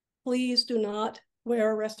 please do not wear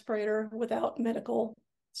a respirator without medical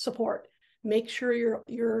support. Make sure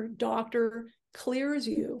your doctor clears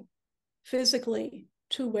you physically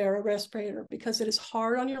to wear a respirator, because it is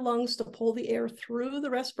hard on your lungs to pull the air through the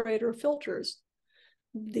respirator filters.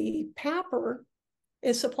 The PAPR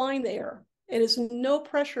is supplying the air. It is no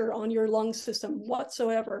pressure on your lung system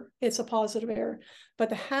whatsoever. It's a positive air, but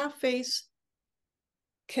the half face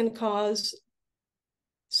can cause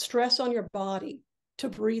stress on your body to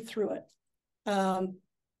breathe through it.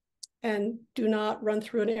 And do not run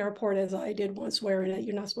through an airport, as I did once wearing it.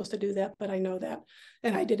 You're not supposed to do that, but I know that.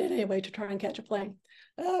 And I did it anyway to try and catch a plane.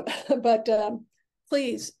 But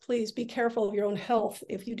please be careful of your own health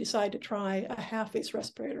if you decide to try a half-face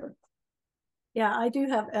respirator. Yeah, I do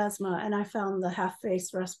have asthma, and I found the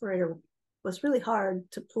half-face respirator was really hard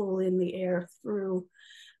to pull in the air through,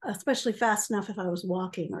 especially fast enough if I was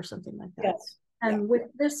walking or something like that. Yes. And with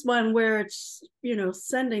this one, where it's,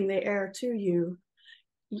 sending the air to you,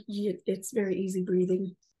 it's very easy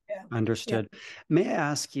breathing. Yeah. Understood. Yeah. May I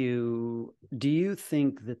ask you, do you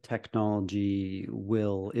think the technology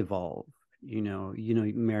will evolve?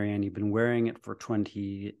 Mariann, you've been wearing it for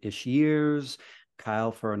 20-ish years.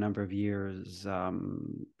 Kyle for a number of years.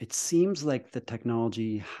 It seems like the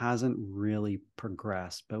technology hasn't really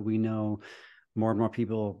progressed, but we know more and more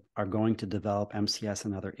people are going to develop MCS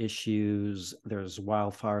and other issues. There's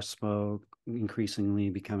wildfire smoke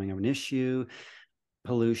increasingly becoming an issue.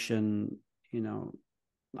 Pollution,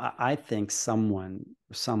 I think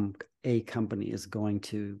a company is going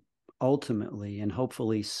to ultimately and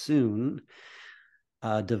hopefully soon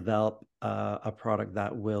develop a product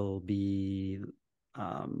that will be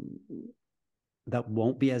that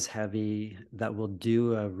won't be as heavy, that will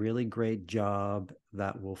do a really great job,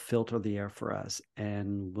 that will filter the air for us,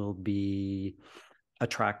 and will be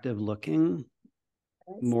attractive looking,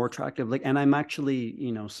 more attractive. And I'm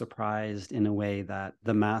actually, surprised in a way that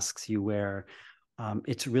the masks you wear,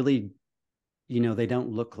 it's really, they don't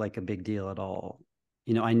look like a big deal at all.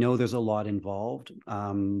 I know there's a lot involved,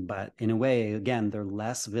 but in a way, again, they're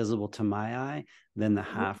less visible to my eye than the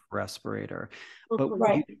half respirator. But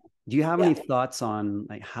do you have any thoughts on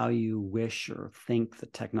like how you wish or think the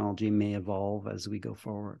technology may evolve as we go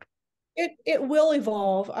forward? It will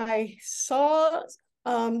evolve. I saw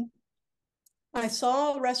a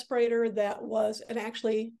respirator that was, and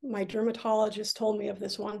actually my dermatologist told me of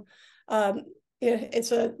this one.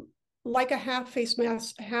 It's like a half-face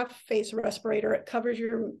mask, half-face respirator. It covers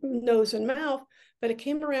your nose and mouth, but it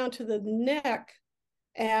came around to the neck,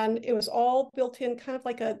 and it was all built in, kind of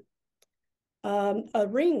like a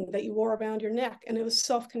ring that you wore around your neck, and it was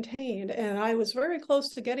self-contained. And I was very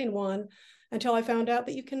close to getting one until I found out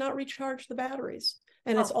that you cannot recharge the batteries,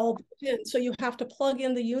 and it's all built in. So you have to plug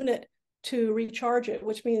in the unit to recharge it,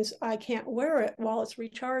 which means I can't wear it while it's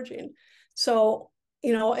recharging. So,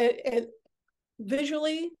 it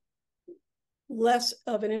visually less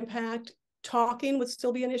of an impact. Talking would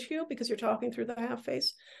still be an issue because you're talking through the half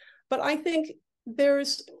face. But I think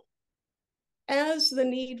there's, as the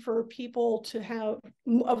need for people to have,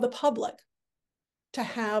 of the public, to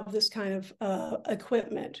have this kind of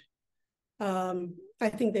equipment, I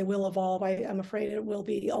think they will evolve. I'm afraid it will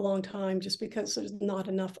be a long time, just because there's not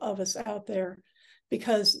enough of us out there,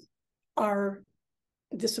 because our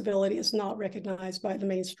disability is not recognized by the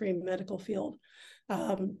mainstream medical field,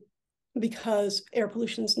 because air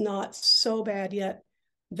pollution is not so bad yet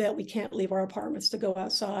that we can't leave our apartments to go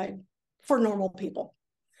outside for normal people.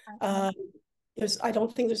 I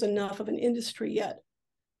don't think there's enough of an industry yet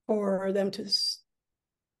for them to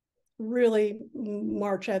really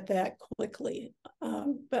march at that quickly.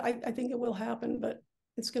 But I think it will happen, but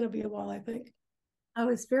it's going to be a while, I think. I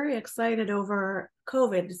was very excited over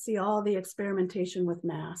COVID to see all the experimentation with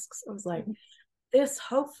masks. I was like, this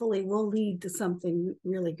hopefully will lead to something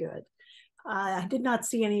really good. I did not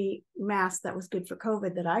see any mask that was good for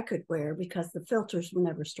COVID that I could wear because the filters were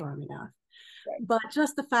never strong enough. Right. But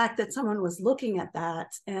just the fact that someone was looking at that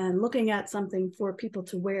and looking at something for people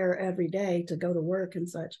to wear every day to go to work and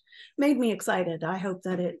such made me excited. I hope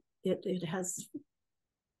that it has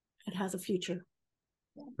a future.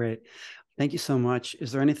 Great. Thank you so much.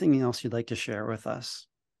 Is there anything else you'd like to share with us?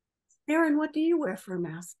 Mariann, what do you wear for a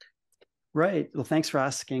mask? Right. Well, thanks for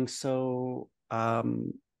asking. So let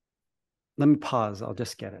me pause. I'll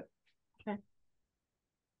just get it. Okay.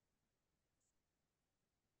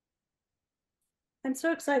 I'm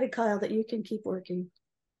so excited, Kyle, that you can keep working.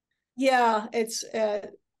 Yeah, it's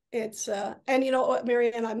and you know what,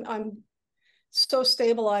 Mariann, I'm so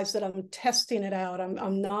stabilized that I'm testing it out.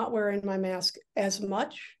 I'm not wearing my mask as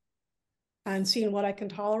much and seeing what I can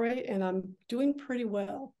tolerate, and I'm doing pretty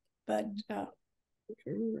well. But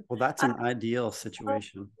well, that's an ideal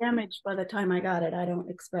situation. Damaged by the time I got it. I don't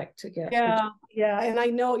expect to get. Yeah, and I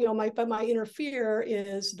know, you know, my inner fear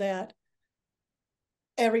is that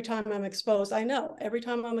every time I'm exposed, I know every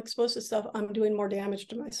time I'm exposed to stuff, I'm doing more damage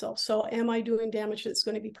to myself. So am I doing damage that's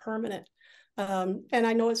going to be permanent? And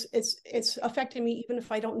I know it's affecting me, even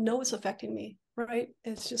if I don't know it's affecting me, right?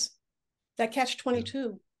 It's just that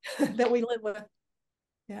catch-22 that we live with.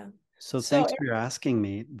 Yeah. So thanks for asking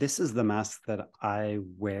me. This is the mask that I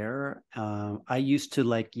wear. I used to,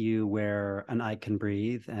 like you, wear an I Can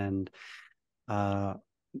Breathe, and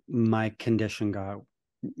my condition got,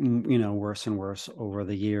 you know, worse and worse over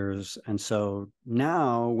the years. And so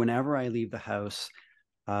now whenever I leave the house,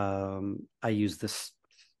 I use this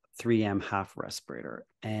 3M half respirator,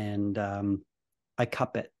 and I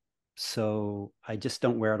cup it. So I just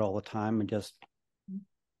don't wear it all the time.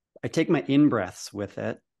 I take my in-breaths with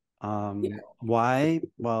it. Why?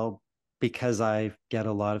 Well, because I get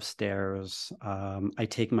a lot of stairs. I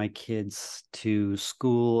take my kids to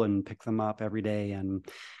school and pick them up every day, and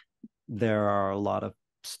there are a lot of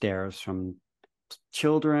stares from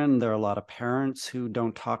children. There are a lot of parents who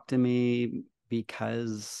don't talk to me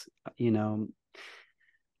because, you know,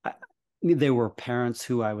 they were parents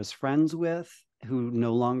who I was friends with who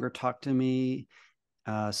no longer talk to me.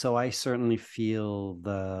 So I certainly feel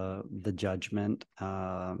the judgment.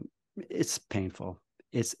 It's painful.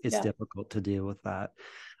 It's difficult to deal with that.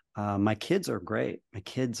 My kids are great. My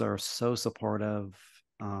kids are so supportive.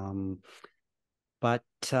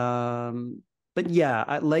 But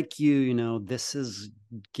yeah, like you know, this has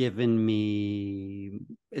given me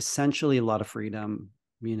essentially a lot of freedom,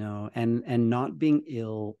 you know, and not being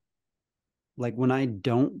ill. Like when I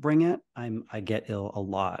don't bring it, I get ill a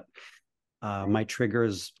lot. My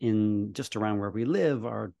triggers in just around where we live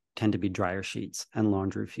tend to be dryer sheets and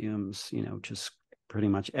laundry fumes, you know, just pretty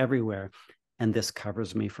much everywhere. And this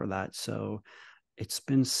covers me for that. So it's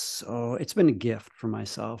been a gift for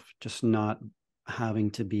myself, just not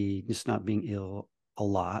being ill a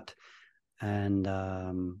lot. And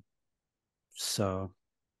so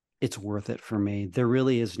it's worth it for me. There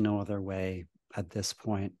really is no other way at this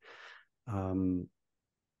point.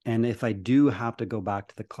 And if I do have to go back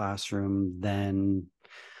to the classroom, then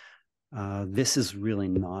this is really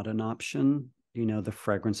not an option. You know, the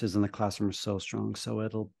fragrances in the classroom are so strong. So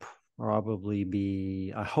it'll probably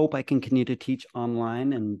be, I hope I can continue to teach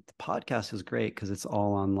online, and the podcast is great because it's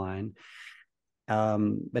all online.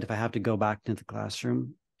 But if I have to go back into the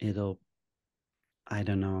classroom, I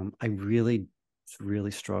don't know. I really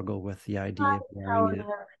struggle with the idea of wearing it.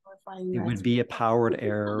 It would be a powered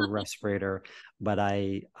air respirator, but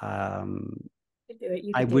I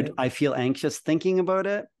feel anxious thinking about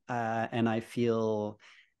it, and I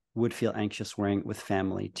would feel anxious wearing it with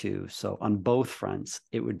family too. So on both fronts,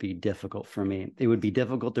 it would be difficult for me. It would be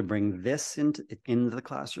difficult to bring this into the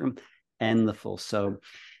classroom and the full. So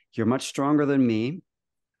you're much stronger than me.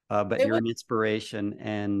 But you're an inspiration,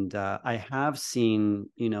 and I have seen,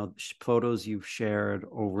 you know, photos you've shared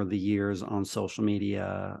over the years on social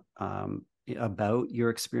media about your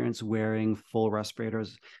experience wearing full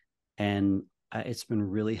respirators, and it's been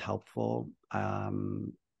really helpful.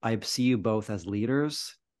 I see you both as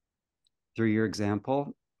leaders through your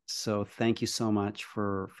example. So thank you so much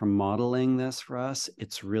for modeling this for us.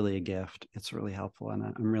 It's really a gift. It's really helpful, and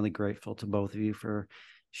I'm really grateful to both of you for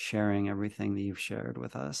sharing everything that you've shared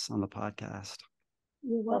with us on the podcast.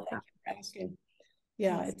 You're welcome. Thank you for asking.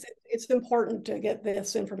 Yeah, it's important to get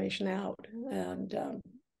this information out, and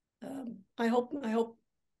I hope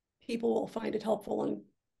people will find it helpful and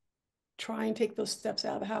try and take those steps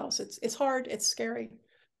out of the house. It's hard, it's scary,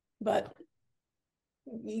 but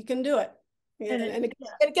you can do it. And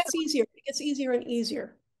it gets easier. It gets easier and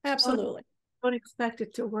easier. Absolutely. Don't expect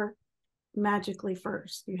it to work magically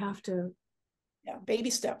first. You have to. Yeah, baby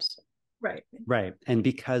steps. Right. And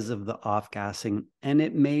because of the off-gassing, and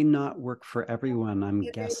it may not work for everyone, I'm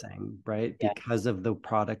guessing, right? Yeah. Because of the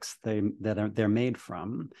products they're made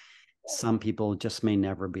from, some people just may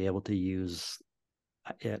never be able to use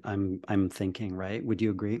it. I'm thinking, right? Would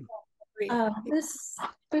you agree?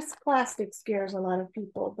 This plastic scares a lot of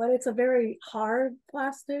people, but it's a very hard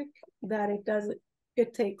plastic that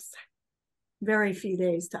it takes very few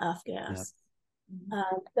days to off-gas.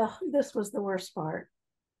 Yep. This was the worst part.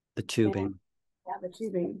 The tubing. The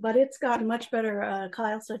tubing, but it's gotten much better.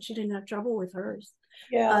 Kyle said she didn't have trouble with hers.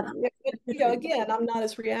 Yeah, again, I'm not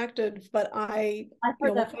as reactive, but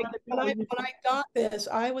when I got this,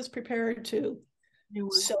 I was prepared to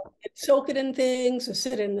soak it in things and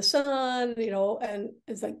sit in the sun, and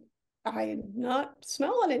it's like I'm not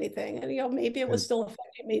smelling anything, and maybe it was still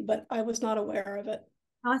affecting me, but I was not aware of it.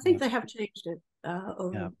 I think they have changed it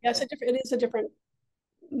Yes, it is a different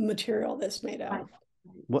material that's made out of.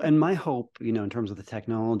 Well, and my hope, in terms of the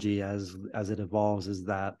technology as it evolves, is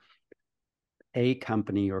that a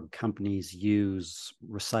company or companies use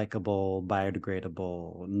recyclable,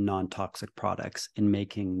 biodegradable, non-toxic products in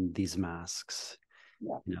making these masks.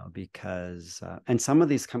 Yeah. Because and some of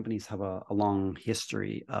these companies have a long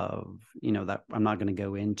history of that I'm not going to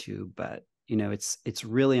go into, but it's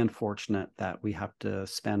really unfortunate that we have to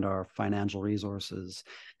spend our financial resources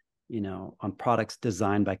on products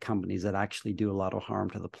designed by companies that actually do a lot of harm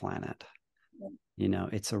to the planet.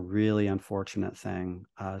 It's a really unfortunate thing.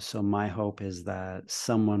 So my hope is that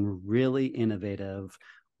someone really innovative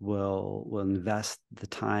will invest the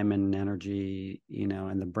time and energy,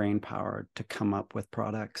 and the brain power to come up with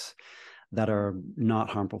products that are not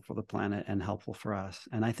harmful for the planet and helpful for us.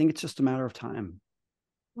 And I think it's just a matter of time.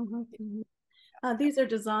 These are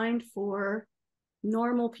designed for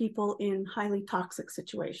normal people in highly toxic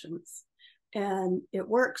situations, and it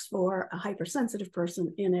works for a hypersensitive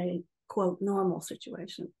person in a quote normal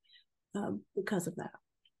situation because of that.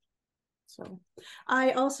 So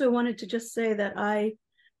I also wanted to just say that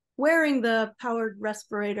wearing the powered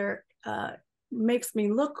respirator makes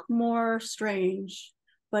me look more strange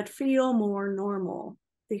but feel more normal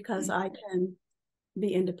because I can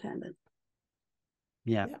be independent.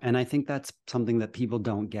 Yeah. And I think that's something that people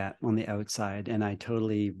don't get on the outside. And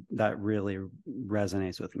that really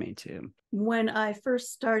resonates with me too. When I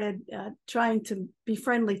first started trying to be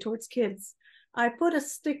friendly towards kids, I put a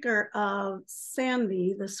sticker of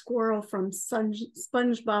Sandy, the squirrel from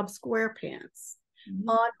SpongeBob SquarePants,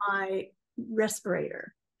 on my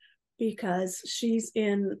respirator because she's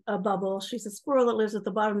in a bubble. She's a squirrel that lives at the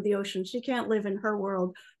bottom of the ocean. She can't live in her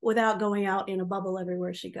world without going out in a bubble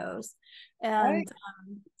everywhere she goes. And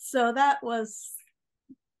so that was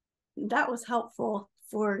helpful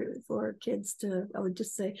for kids I would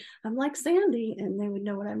just say, I'm like Sandy, and they would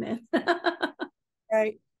know what I meant.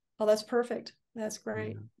 Right. Well, that's perfect. That's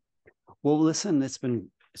great. Well, listen, it's been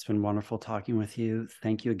wonderful talking with you.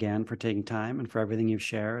 Thank you again for taking time and for everything you've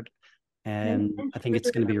shared. And I think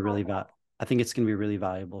it's going to be really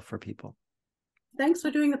valuable for people. Thanks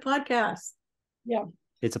for doing the podcast. Yeah.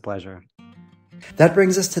 It's a pleasure. That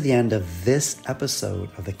brings us to the end of this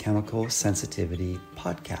episode of the Chemical Sensitivity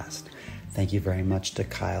Podcast. Thank you very much to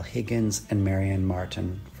Kyle Higgins and Mariann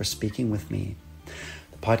Martin for speaking with me.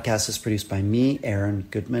 The podcast is produced by me, Aaron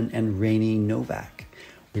Goodman, and Rainey Novak.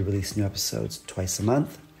 We release new episodes twice a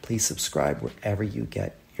month. Please subscribe wherever you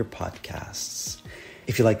get your podcasts.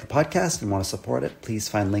 If you like the podcast and want to support it, please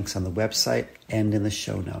find links on the website and in the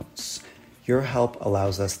show notes. Your help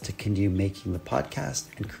allows us to continue making the podcast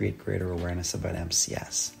and create greater awareness about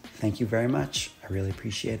MCS. Thank you very much. I really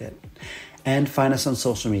appreciate it. And find us on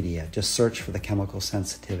social media. Just search for the Chemical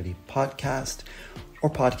Sensitivity Podcast or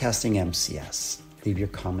Podcasting MCS. Leave your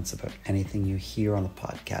comments about anything you hear on the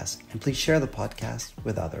podcast, and please share the podcast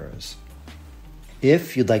with others.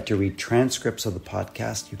 If you'd like to read transcripts of the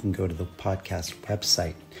podcast, you can go to the podcast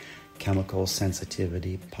website,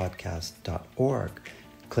 chemicalsensitivitypodcast.org.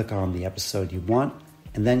 Click on the episode you want,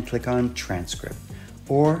 and then click on transcript.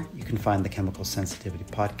 Or you can find the Chemical Sensitivity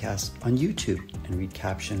Podcast on YouTube and read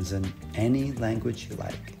captions in any language you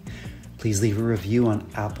like. Please leave a review on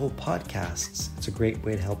Apple Podcasts. It's a great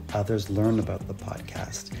way to help others learn about the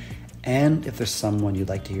podcast. And if there's someone you'd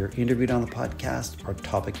like to hear interviewed on the podcast or a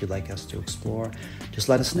topic you'd like us to explore, just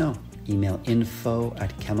let us know. Email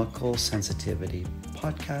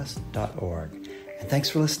info@chemicalsensitivitypodcast.org. And thanks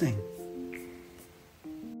for listening.